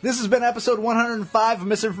 This has been episode 105 of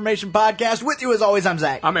Misinformation Podcast. With you as always, I'm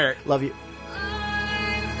Zach. I'm Eric. Love you.